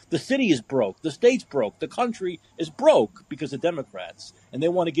broke. The city is broke. The state's broke. The country is broke because of Democrats, and they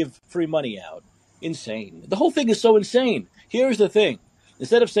want to give free money out. Insane. The whole thing is so insane. Here's the thing.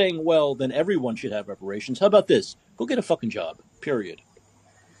 Instead of saying, well, then everyone should have reparations, how about this? Go get a fucking job, period.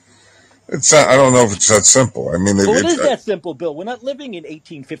 It's not, I don't know if it's that simple. I mean, Well, it is that simple, Bill. We're not living in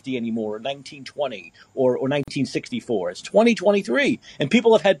 1850 anymore, or 1920, or 1964. It's 2023, and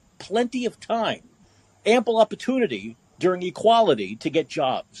people have had plenty of time, ample opportunity during equality to get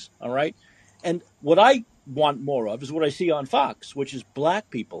jobs, all right? And what I want more of is what I see on Fox, which is black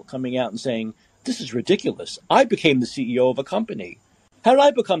people coming out and saying, this is ridiculous. I became the CEO of a company. How did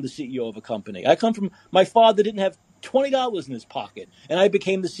I become the CEO of a company? I come from, my father didn't have $20 in his pocket, and I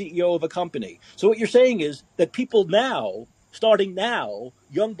became the CEO of a company. So what you're saying is that people now, starting now,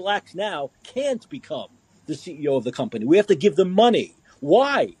 young blacks now, can't become the CEO of the company. We have to give them money.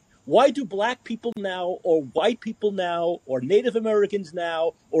 Why? Why do black people now, or white people now, or Native Americans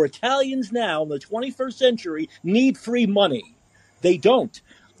now, or Italians now in the 21st century need free money? They don't.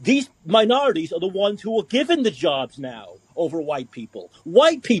 These minorities are the ones who are given the jobs now over white people.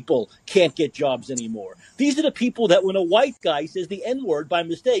 White people can't get jobs anymore. These are the people that when a white guy says the N-word by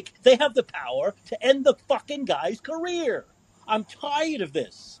mistake, they have the power to end the fucking guy's career. I'm tired of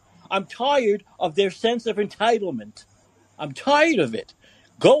this. I'm tired of their sense of entitlement. I'm tired of it.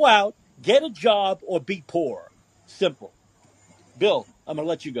 Go out, get a job, or be poor. Simple. Bill, I'm going to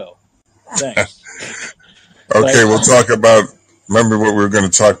let you go. Thanks. Okay, we'll talk about, remember what we were going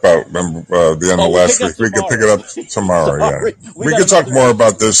to talk about, remember the end of last week. We can pick it up tomorrow, yeah. We can talk more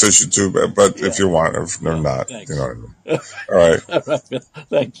about this issue too, but if you want, if they're not, thanks. You know what I mean. All right. All right, Bill.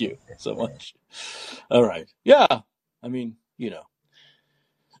 Thank you so much. All right. Yeah, I mean,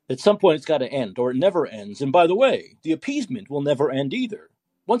 at some point it's got to end, or it never ends. And by the way, the appeasement will never end either.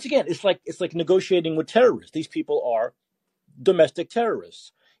 Once again, it's like negotiating with terrorists. These people are domestic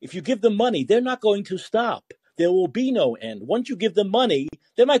terrorists. If you give them money, they're not going to stop. There will be no end. Once you give them money,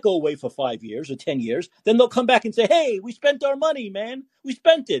 they might go away for 5 years or 10 years. Then they'll come back and say, hey, we spent our money, man. We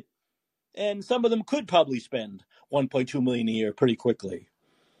spent it. And some of them could probably spend 1.2 million a year pretty quickly.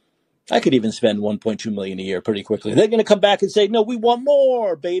 I could even spend 1.2 million a year pretty quickly. They're going to come back and say, no, we want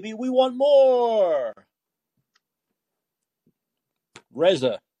more, baby. We want more.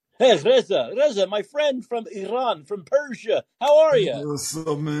 Reza. Hey, Reza, my friend from Iran, from Persia. How are you? What's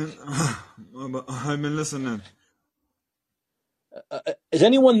up, man? I've been listening. Is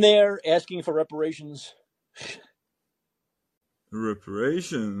anyone there asking for reparations?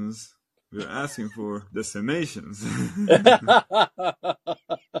 Reparations? We're asking for decimations.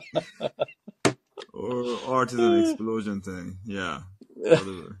 Or artisan explosion thing. Yeah.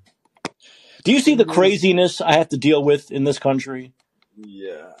 Whatever. Do you see the craziness I have to deal with in this country?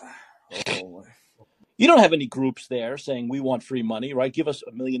 Yeah. Oh, you don't have any groups there saying we want free money, right? Give us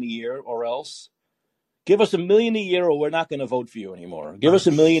 $1 million a year or else. Give us $1 million a year or we're not going to vote for you anymore. Give us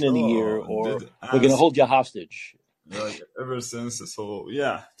 $1 million in a year or we're going to hold you hostage. Like ever since this whole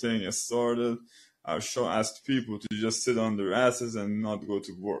thing has started, I've asked people to just sit on their asses and not go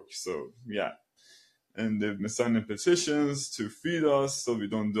to work. So and they've been signing petitions to feed us so we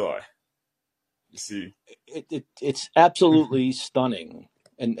don't die. You see, it's absolutely stunning,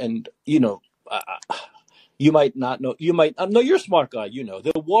 and you might not know. You might no. You're a smart guy.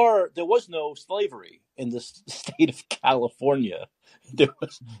 There was no slavery in the state of California. There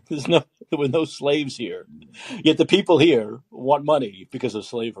were no slaves here. Yet the people here want money because of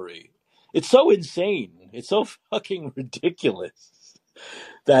slavery. It's so insane. It's so fucking ridiculous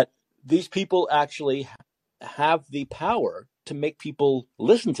that these people actually have the power to make people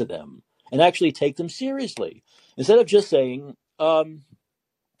listen to them and actually take them seriously. Instead of just saying, I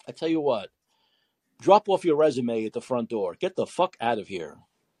tell you what, drop off your resume at the front door. Get the fuck out of here.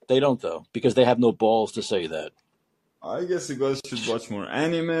 They don't, though, because they have no balls to say that. I guess you guys should watch more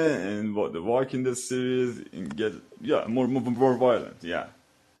anime and what the Walking Dead series and get more violent. Yeah.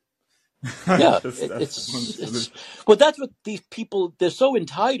 Yeah, well, that's what these people, they're so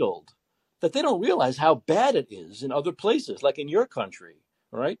entitled that they don't realize how bad it is in other places, like in your country,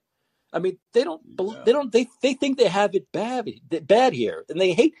 right? I mean, they think they have it bad here, and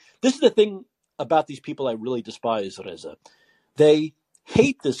they hate. This is the thing about these people I really despise, Reza. They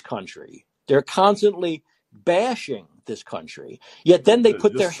hate this country. They're constantly bashing this country. Yet then they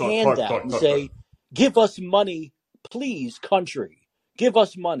put their hand out and say, "Give us money, please, country. Give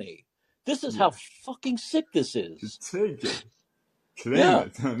us money." This is how fucking sick this is. Take it. Claim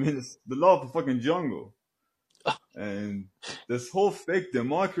it. I mean, it's the law of the fucking jungle. And this whole fake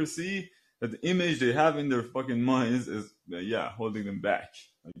democracy, that the image they have in their fucking minds is, holding them back,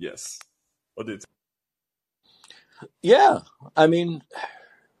 I guess. What do you think? Yeah, I mean,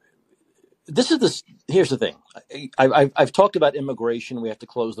 here's the thing. I've talked about immigration. We have to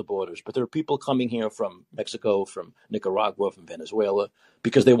close the borders, but there are people coming here from Mexico, from Nicaragua, from Venezuela,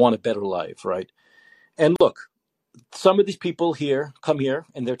 because they want a better life, right? And look, some of these people come here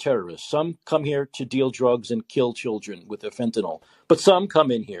and they're terrorists. Some come here to deal drugs and kill children with their fentanyl. But some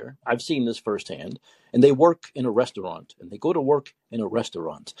come in here, I've seen this firsthand, and they work in a restaurant, and they go to work in a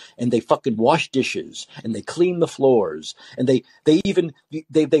restaurant, and they fucking wash dishes, and they clean the floors, and they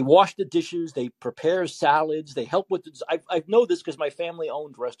wash the dishes, they prepare salads, they help with I know this because my family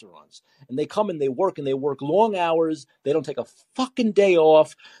owned restaurants, and they come and they work long hours. They don't take a fucking day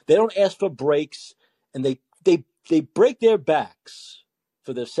off. They don't ask for breaks, and they break their backs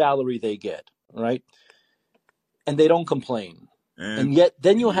for the salary they get, right? And they don't complain. And yet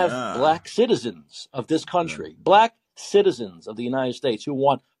then you have black citizens of this country, black citizens of the United States who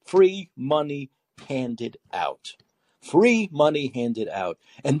want free money handed out. Free money handed out.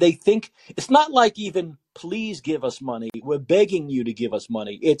 And they think, it's not like even, please give us money. We're begging you to give us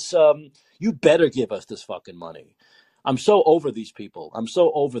money. It's, you better give us this fucking money. I'm so over these people. I'm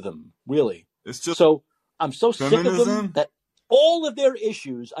so over them, really. It's just so I'm so feminism. Sick of them that all of their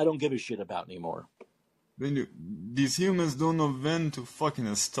issues I don't give a shit about anymore. These humans don't know when to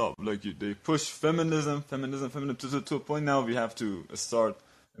fucking stop. Like they push feminism to a point now we have to start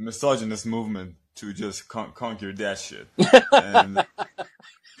a misogynist movement to just conquer that shit. And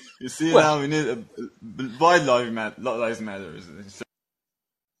you see now we need white lives matter.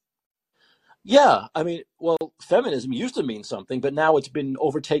 Yeah, I mean, well, feminism used to mean something, but now it's been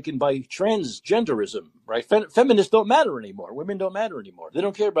overtaken by transgenderism, right? Feminists don't matter anymore. Women don't matter anymore. They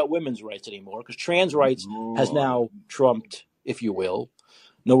don't care about women's rights anymore because trans rights has now trumped, if you will,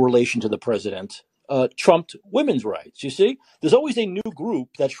 no relation to the president, trumped women's rights. You see, there's always a new group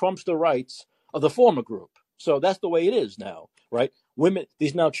that trumps the rights of the former group. So that's the way it is now, right?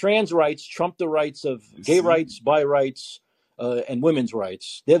 These now trans rights trump the rights of gay rights, bi rights, and women's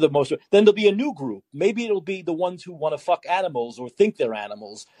rights. They're the most. Then there'll be a new group. Maybe it'll be the ones who want to fuck animals or think they're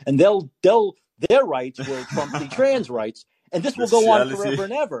animals, and their rights will trump the trans rights, and this will go on forever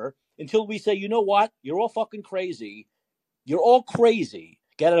and ever until we say, you know what? You're all fucking crazy. You're all crazy.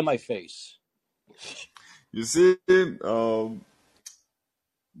 Get out of my face. You see, they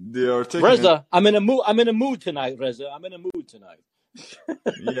are taking Reza, I'm in a mood tonight, Reza. I'm in a mood tonight.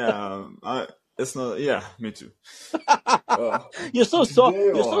 Yeah, it's not. Yeah, me too. You're so soft.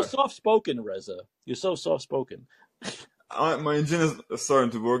 You're so soft-spoken, Reza. You're so soft-spoken. My engine is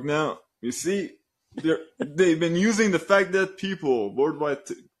starting to work now. You see, they've been using the fact that people worldwide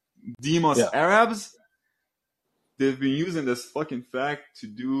deem us Arabs. They've been using this fucking fact to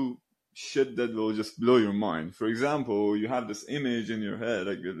do shit that will just blow your mind. For example, you have this image in your head,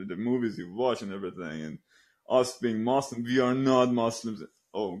 like the movies you watch and everything, and us being Muslim, we are not Muslims.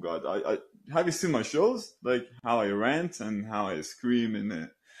 Oh God, I have you seen my shows? Like how I rant and how I scream and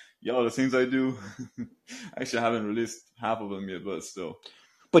the things I do. Actually, I haven't released half of them yet, but still.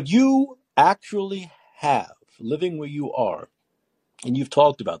 But you actually have, living where you are, and you've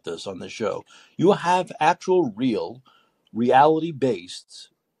talked about this on the show, you have actual, real, reality-based,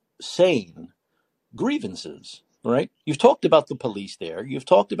 sane grievances, right? You've talked about the police there. You've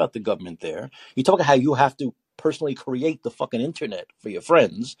talked about the government there. You talk about how you have to personally create the fucking internet for your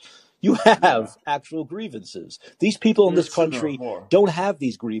friends. You have actual grievances. These people in this country don't have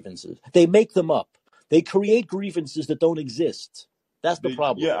these grievances. They make them up. They create grievances that don't exist. That's the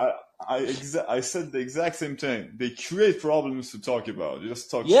problem. Yeah, I said the exact same thing. They create problems to talk about.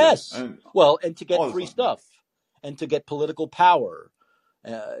 Just talk Yes. shit. And to get free stuff and to get political power.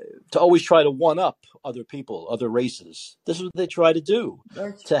 To always try to one-up other people, other races. This is what they try to do,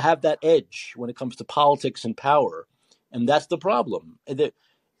 to have that edge when it comes to politics and power. And that's the problem.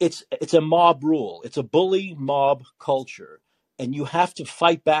 It's a mob rule. It's a bully mob culture. And you have to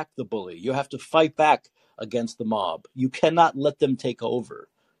fight back the bully. You have to fight back against the mob. You cannot let them take over.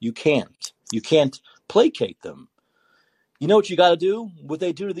 You can't. You can't placate them. You know what you got to do? What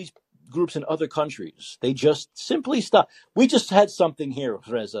they do to these groups in other countries, they just simply stop. We just had something here,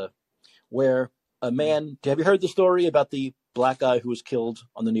 Reza, where a man, have you heard the story about the black guy who was killed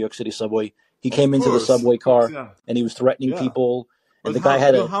on the New York City subway? He came into the subway car and he was threatening people, and the guy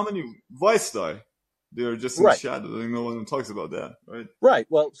had how many Vice die? They're just in the shadow. No one talks about that, right? Right.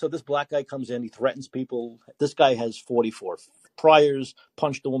 Well, so this black guy comes in, he threatens people. This guy has 44 priors,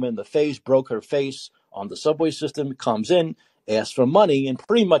 punched a woman in the face, broke her face on the subway system, comes in, asks for money, and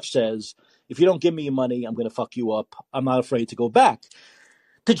pretty much says, if you don't give me your money, I'm going to fuck you up. I'm not afraid to go back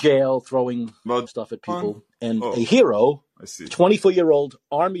to jail, throwing But stuff at people. And oh, a hero, I see. 24-year-old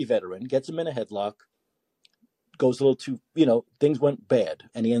Army veteran, gets him in a headlock, goes a little too, things went bad,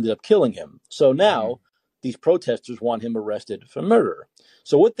 and he ended up killing him. So now these protesters want him arrested for murder.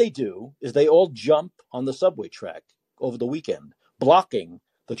 So what they do is they all jump on the subway track over the weekend, blocking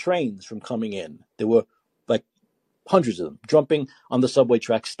the trains from coming in. There were like hundreds of them jumping on the subway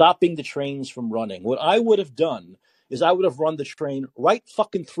track, stopping the trains from running. What I would have done is I would have run the train right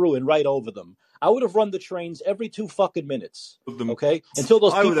fucking through and right over them. I would have run the trains every 2 fucking minutes, okay? Until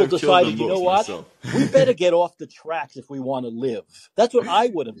those people decided, you know what? We better get off the tracks if we want to live. That's what I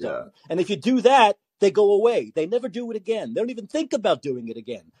would have done. And if you do that, they go away. They never do it again. They don't even think about doing it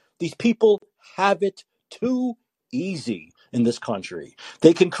again. These people have it too easy in this country.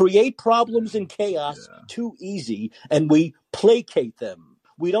 They can create problems and chaos too easy, and we placate them.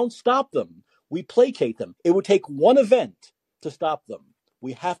 We don't stop them. We placate them. It would take one event to stop them.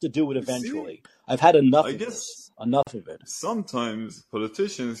 We have to do it eventually. I've had enough of this. Enough of it. Sometimes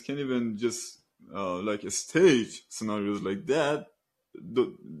politicians can even just stage scenarios like that.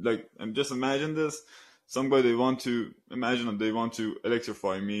 And just imagine this. Somebody they want to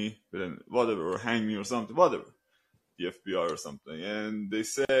electrify me, whatever, or hang me or something, whatever. The FBI or something. And they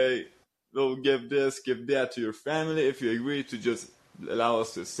say, we'll give this, give that to your family if you agree to just allow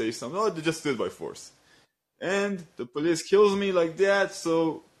us to say something. Oh, they just do it by force. And the police kills me like that,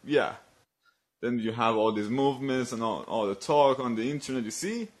 so yeah. Then you have all these movements and all the talk on the internet. You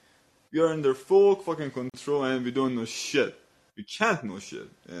see, we are under full fucking control and we don't know shit. We can't know shit,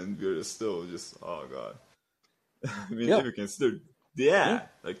 and we're still just, oh god. I mean, if you consider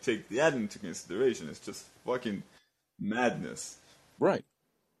take that into consideration, it's just fucking madness. Right.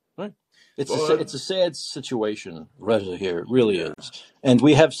 It's a sad situation, Reza, here. It really is. And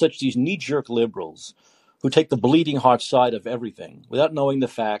we have these knee-jerk liberals who take the bleeding heart side of everything without knowing the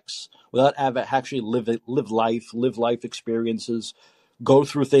facts, without actually live life experiences, go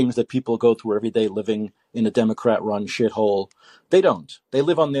through things that people go through every day living in a Democrat-run shithole. They don't. They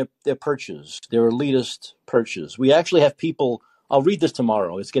live on their perches, their elitist perches. We actually have people, I'll read this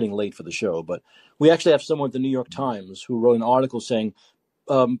tomorrow, it's getting late for the show, but we actually have someone at the New York Times who wrote an article saying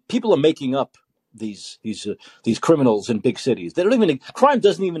people are making up these criminals in big cities. They don't even crime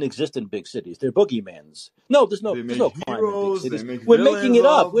doesn't even exist in big cities. They're boogeyman's. No, there's no crime in big cities. We're making it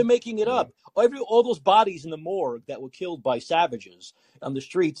up. We're making it up. All those bodies in the morgue that were killed by savages on the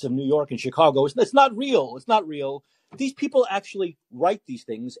streets of New York and Chicago. It's not real. It's not real. These people actually write these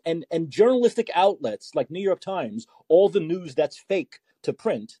things, and journalistic outlets like New York Times, all the news that's fake to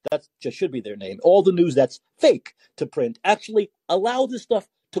print, that just should be their name. All the news that's fake to print actually allow this stuff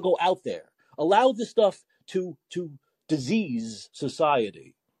to go out there. Allow this stuff to disease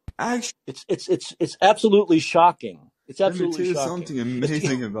society. Actually, it's absolutely shocking. It's absolutely shocking. Let me tell you something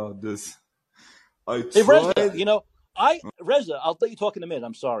amazing about this. Reza, I'll let you talk in a minute.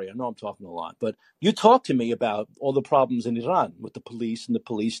 I'm sorry. I know I'm talking a lot, but you talk to me about all the problems in Iran with the police and the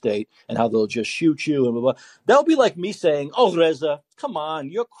police state and how they'll just shoot you and blah, blah. That'll be like me saying, oh, Reza, come on,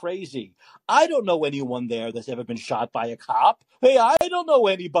 you're crazy. I don't know anyone there that's ever been shot by a cop. Hey, I don't know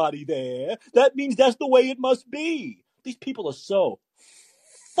anybody there. That means that's the way it must be. These people are so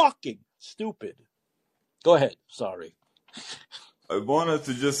fucking stupid. Go ahead. Sorry. I wanted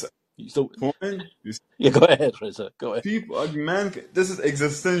to just point. Go ahead, Reza. Go ahead. People, this is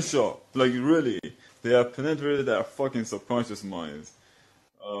existential. Like, really, they have penetrated our fucking subconscious minds.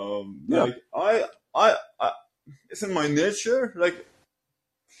 It's in my nature. Like,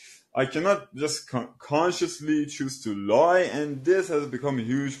 I cannot just consciously choose to lie, and this has become a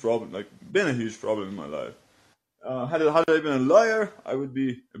huge problem. Like, been a huge problem in my life. Had I been a liar, I would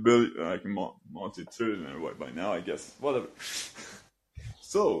be a multi-trillionaire by now, I guess. Whatever.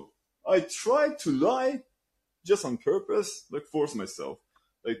 So I tried to lie just on purpose, like force myself,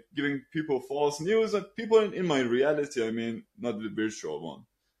 like giving people false news, and people in my reality, I mean, not the virtual one,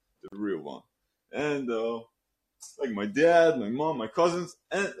 the real one. And like my dad, my mom, my cousins,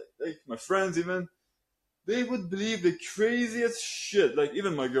 and like my friends even, they would believe the craziest shit, like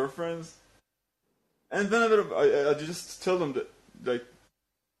even my girlfriends. And whenever I just tell them that, like,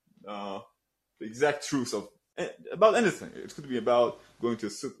 the exact truth about anything. It could be about going to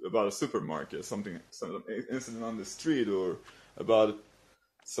a supermarket, some incident on the street, or about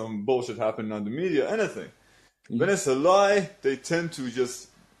some bullshit happening on the media, anything. Mm-hmm. When it's a lie, they tend to just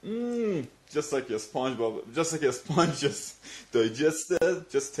like a sponge, just digest it,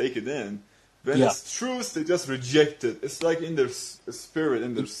 just take it in. When it's truth, they just reject it. It's like in their spirit,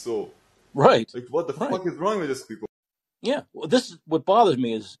 in their soul. Right. Like, what the fuck is wrong with these people? Yeah, well, this is what bothers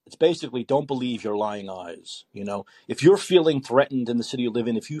me is it's basically don't believe your lying eyes. If you're feeling threatened in the city you live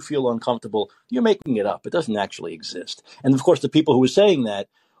in, if you feel uncomfortable, you're making it up. It doesn't actually exist. And of course, the people who are saying that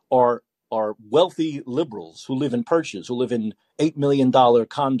are are wealthy liberals who live in perches, who live in $8 million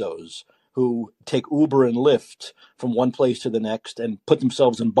condos, who take Uber and Lyft from one place to the next and put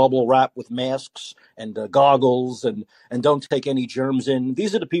themselves in bubble wrap with masks and goggles and don't take any germs in.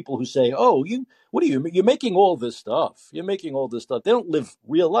 These are the people who say, "Oh, you're making all this stuff. You're making all this stuff." They don't live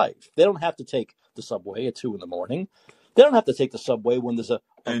real life. They don't have to take the subway at 2 a.m. They don't have to take the subway when there's a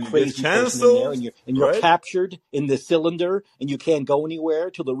And you get crazy person in there canceled, and you're right? captured in the cylinder and you can't go anywhere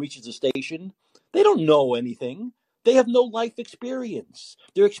till it reaches the station. They don't know anything. They have no life experience.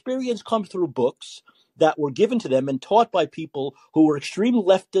 Their experience comes through books that were given to them and taught by people who were extreme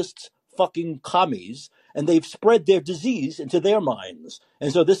leftists, fucking commies, and they've spread their disease into their minds.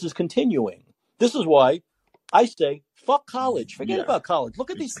 And so this is continuing. This is why I say, fuck college. Forget Yeah, about college. Look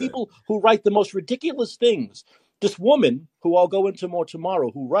at these exactly. people who write the most ridiculous things. This woman, who I'll go into more tomorrow,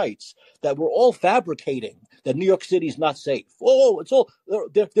 who writes that we're all fabricating that New York City is not safe. Oh, it's all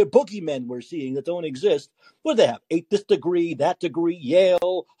they're boogeymen we're seeing that don't exist. What do they have? This degree, that degree,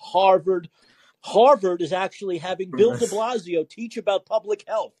 Yale, Harvard. Harvard is actually having Bill de Blasio teach about public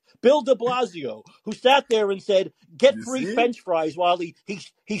health. Bill de Blasio, who sat there and said, "Get You free see? French fries," while he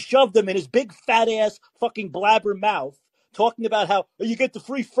shoved them in his big fat ass fucking blabber mouth, talking about how you get the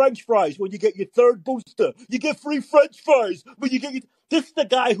free French fries when you get your third booster. You get free French fries when you get your... This is the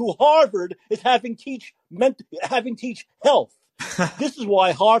guy who Harvard is having teach health. This is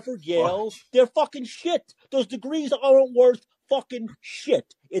why Harvard, Yale, they're fucking shit. Those degrees aren't worth fucking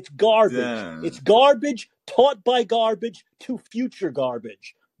shit. It's garbage. Damn. It's garbage taught by garbage to future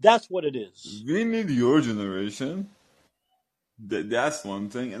garbage. That's what it is. We need your generation. That's one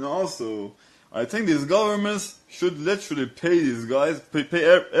thing. And also, I think these governments should literally pay these guys, pay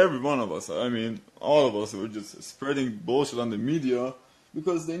every one of us. I mean, all of us who are just spreading bullshit on the media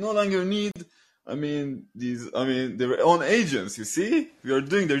because they no longer need, their own agents, you see? We are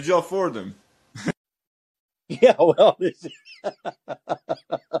doing their job for them. Yeah, well,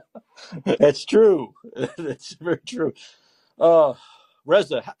 that's true. That's very true.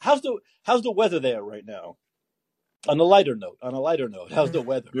 Reza, how's the weather there right now? On a lighter note, how's the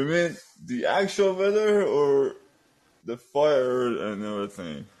weather? You mean the actual weather or the fire and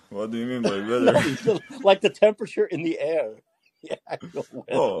everything? What do you mean by weather? Like the temperature in the air. The actual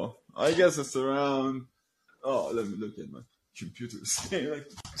weather. Oh, I guess it's around. Oh, let me look at my computer. Like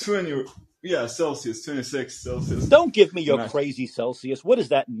 20. Yeah, Celsius, 26 Celsius. Don't give me your crazy Celsius. What is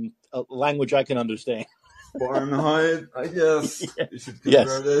that in a language I can understand? Fahrenheit, I guess. Yeah. You should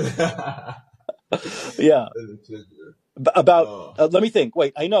convert it. Yeah. About let me think.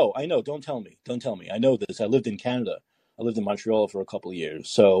 Wait, I know. Don't tell me. I know this. I lived in Canada. I lived in Montreal for a couple of years.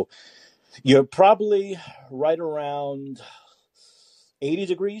 So you're probably right around 80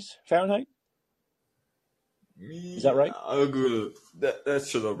 degrees Fahrenheit. Is that right? I'll agree. That's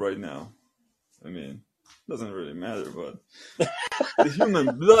shut up right now. I mean, doesn't really matter, but the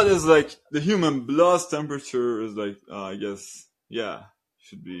human blood's temperature is like, I guess, yeah,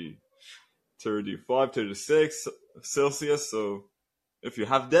 should be 35, 36 Celsius. So if you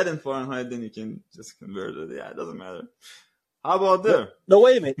have that in Fahrenheit, then you can just convert it. Yeah, it doesn't matter. How about there? No,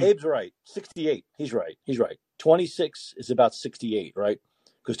 wait a minute. Abe's right. 68. He's right. 26 is about 68, right?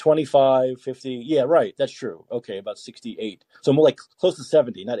 Because 25, 50, yeah, right. That's true. Okay, about 68. So more like close to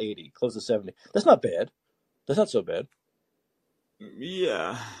 70, not 80. Close to 70. That's not bad. That's not so bad.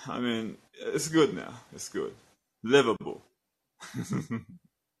 Yeah, I mean, it's good now. It's good. Livable.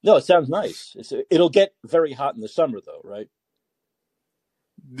 No, it sounds nice. It'll get very hot in the summer, though, right?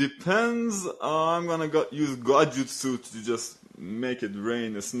 Depends. I'm gonna use Godjutsu to just make it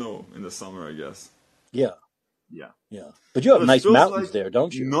rain and snow in the summer, I guess. Yeah. Yeah. But you have nice mountains there,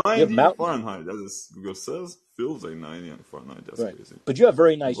 don't you? 90 you have Fahrenheit, as Google says. Feels like 90 Fahrenheit. That's right. crazy. But you have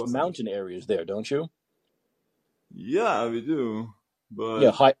very nice mountain areas there, don't you? Yeah, we do. But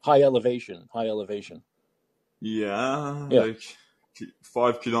yeah, high elevation. Yeah, like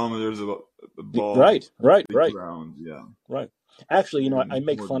 5 kilometers above right. ground. Yeah. Right. Actually, I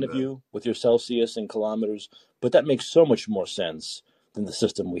make fun of you with your Celsius and kilometers, but that makes so much more sense than the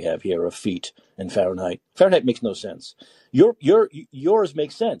system we have here of feet and Fahrenheit. Fahrenheit makes no sense. Yours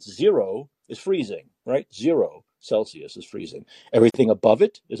makes sense. 0 is freezing, right? 0 Celsius is freezing. Everything above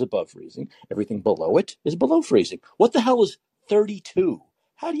it is above freezing. Everything below it is below freezing. What the hell is 32?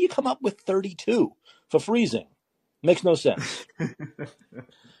 How do you come up with 32 for freezing? Makes no sense.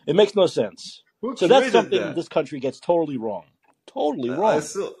 It makes no sense. So that's something this country gets totally wrong. Totally wrong.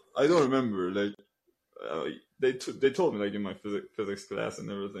 I don't remember. Like they told me like in my physics class and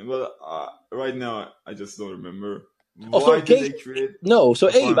everything. But right now I just don't remember. Why did they create? No, so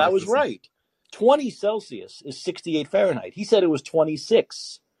Abe, I Fahrenheit was system? right. 20 Celsius is 68 Fahrenheit. He said it was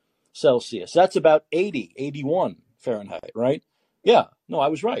 26 Celsius. That's about 80, 81 Fahrenheit, right? Yeah. No, I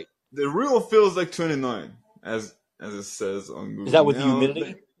was right. The real feels like 29, as it says on Google. Is that with the Now,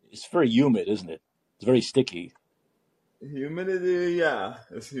 humidity? It's very humid, isn't it? It's very sticky. Humidity, yeah,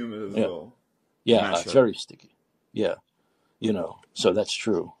 it's humid as well. Yeah, Match it's up. very sticky. Yeah. You know, so that's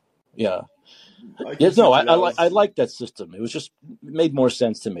true. Yeah. I Yes, can no, see that I like that system. It was just it made more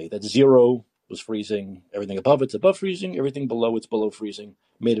sense to me. That zero was freezing, everything above it's above freezing, everything below it's below freezing.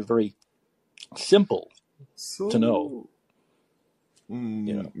 Made it very simple to know.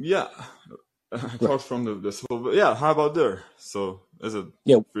 You know. Yeah. Apart from the so, yeah, how about there? So is it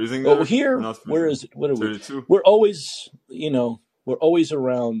freezing well, there? here, Not freezing? where is it? What are we? 32? We're always, we're always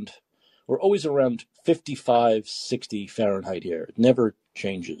around 55, 60 Fahrenheit here. It never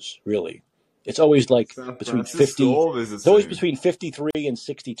changes, really. It's always like San between Francisco 50. It's always between 53 and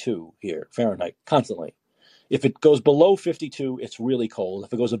 62 here, Fahrenheit, constantly. If it goes below 52, it's really cold.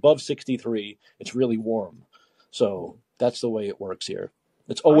 If it goes above 63, it's really warm. So that's the way it works here.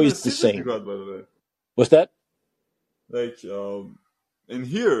 It's always the same. You got, by the way? What's that? Like in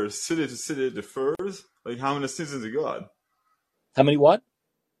here, city to city it differs. Like how many seasons you got? How many what?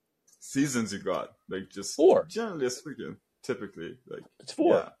 Seasons you got? Like just 4. Generally speaking, typically like it's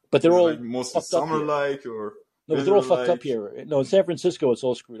 4. Yeah. But they're all like mostly summer like or no, but they're all fucked up here. No, in San Francisco it's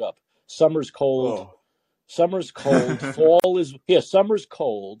all screwed up. Summer's cold. Oh. Summer's cold. Fall is summer's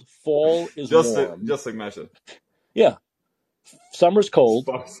cold. Fall is warm. Just like Masha. Yeah. Summer's cold.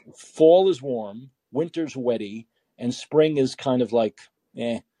 Fall is warm. Winter's wetty, and spring is kind of like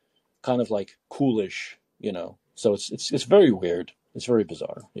coolish, So it's very weird. It's very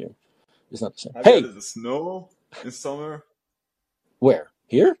bizarre here. It's not the same. Have you had the snow in summer? Where?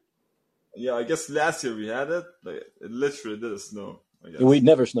 Here? Yeah, I guess last year we had it. Like it literally did snow. We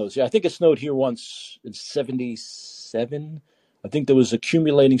never snows. Yeah, I think it snowed here once in 1977. I think there was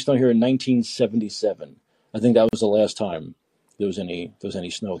accumulating snow here in 1977. I think that was the last time there was any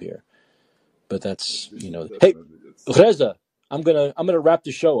snow here. But that's Hey, Reza, I'm gonna wrap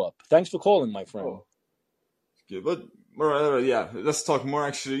the show up. Thanks for calling, my friend. Oh. Okay, but yeah, let's talk more.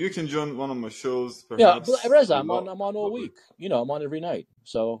 Actually, you can join one of my shows. Perhaps. Yeah, Reza, I'm on all week. I'm on every night.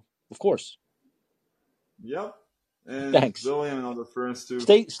 So of course. Yep. And thanks. Zoe and other friends too.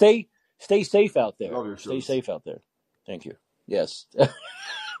 Stay safe out there. Stay safe out there. Thank you. Yes.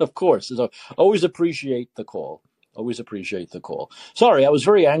 Of course. Always appreciate the call. Always appreciate the call. Sorry, I was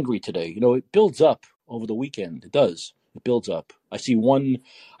very angry today. It builds up over the weekend. It does. It builds up. I see one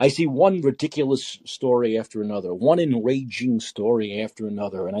ridiculous story after another, one enraging story after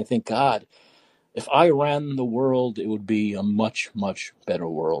another, and I think, God, if I ran the world, it would be a much, much better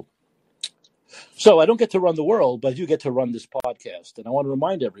world. So I don't get to run the world, but I do get to run this podcast. And I want to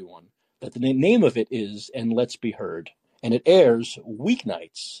remind everyone that the name of it is And Let's Be Heard. And it airs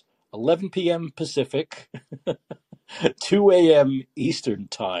weeknights, 11 p.m. Pacific, 2 a.m. Eastern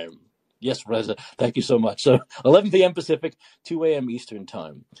Time. Yes, Reza, thank you so much. So 11 p.m. Pacific, 2 a.m. Eastern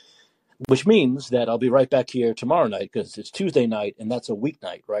Time, which means that I'll be right back here tomorrow night because it's Tuesday night, and that's a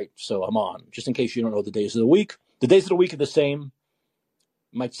weeknight, right? So I'm on. Just in case you don't know the days of the week. The days of the week are the same.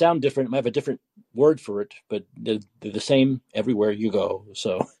 It might sound different. It might have a different word for it, but they're the same everywhere you go.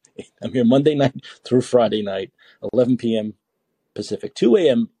 So I'm here Monday night through Friday night, 11 p.m. Pacific, 2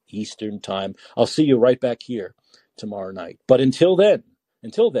 a.m. Eastern Time. I'll see you right back here tomorrow night. But until then,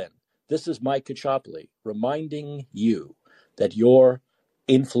 this is Mike Caccioppoli reminding you that your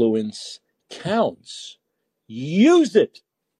influence counts. Use it.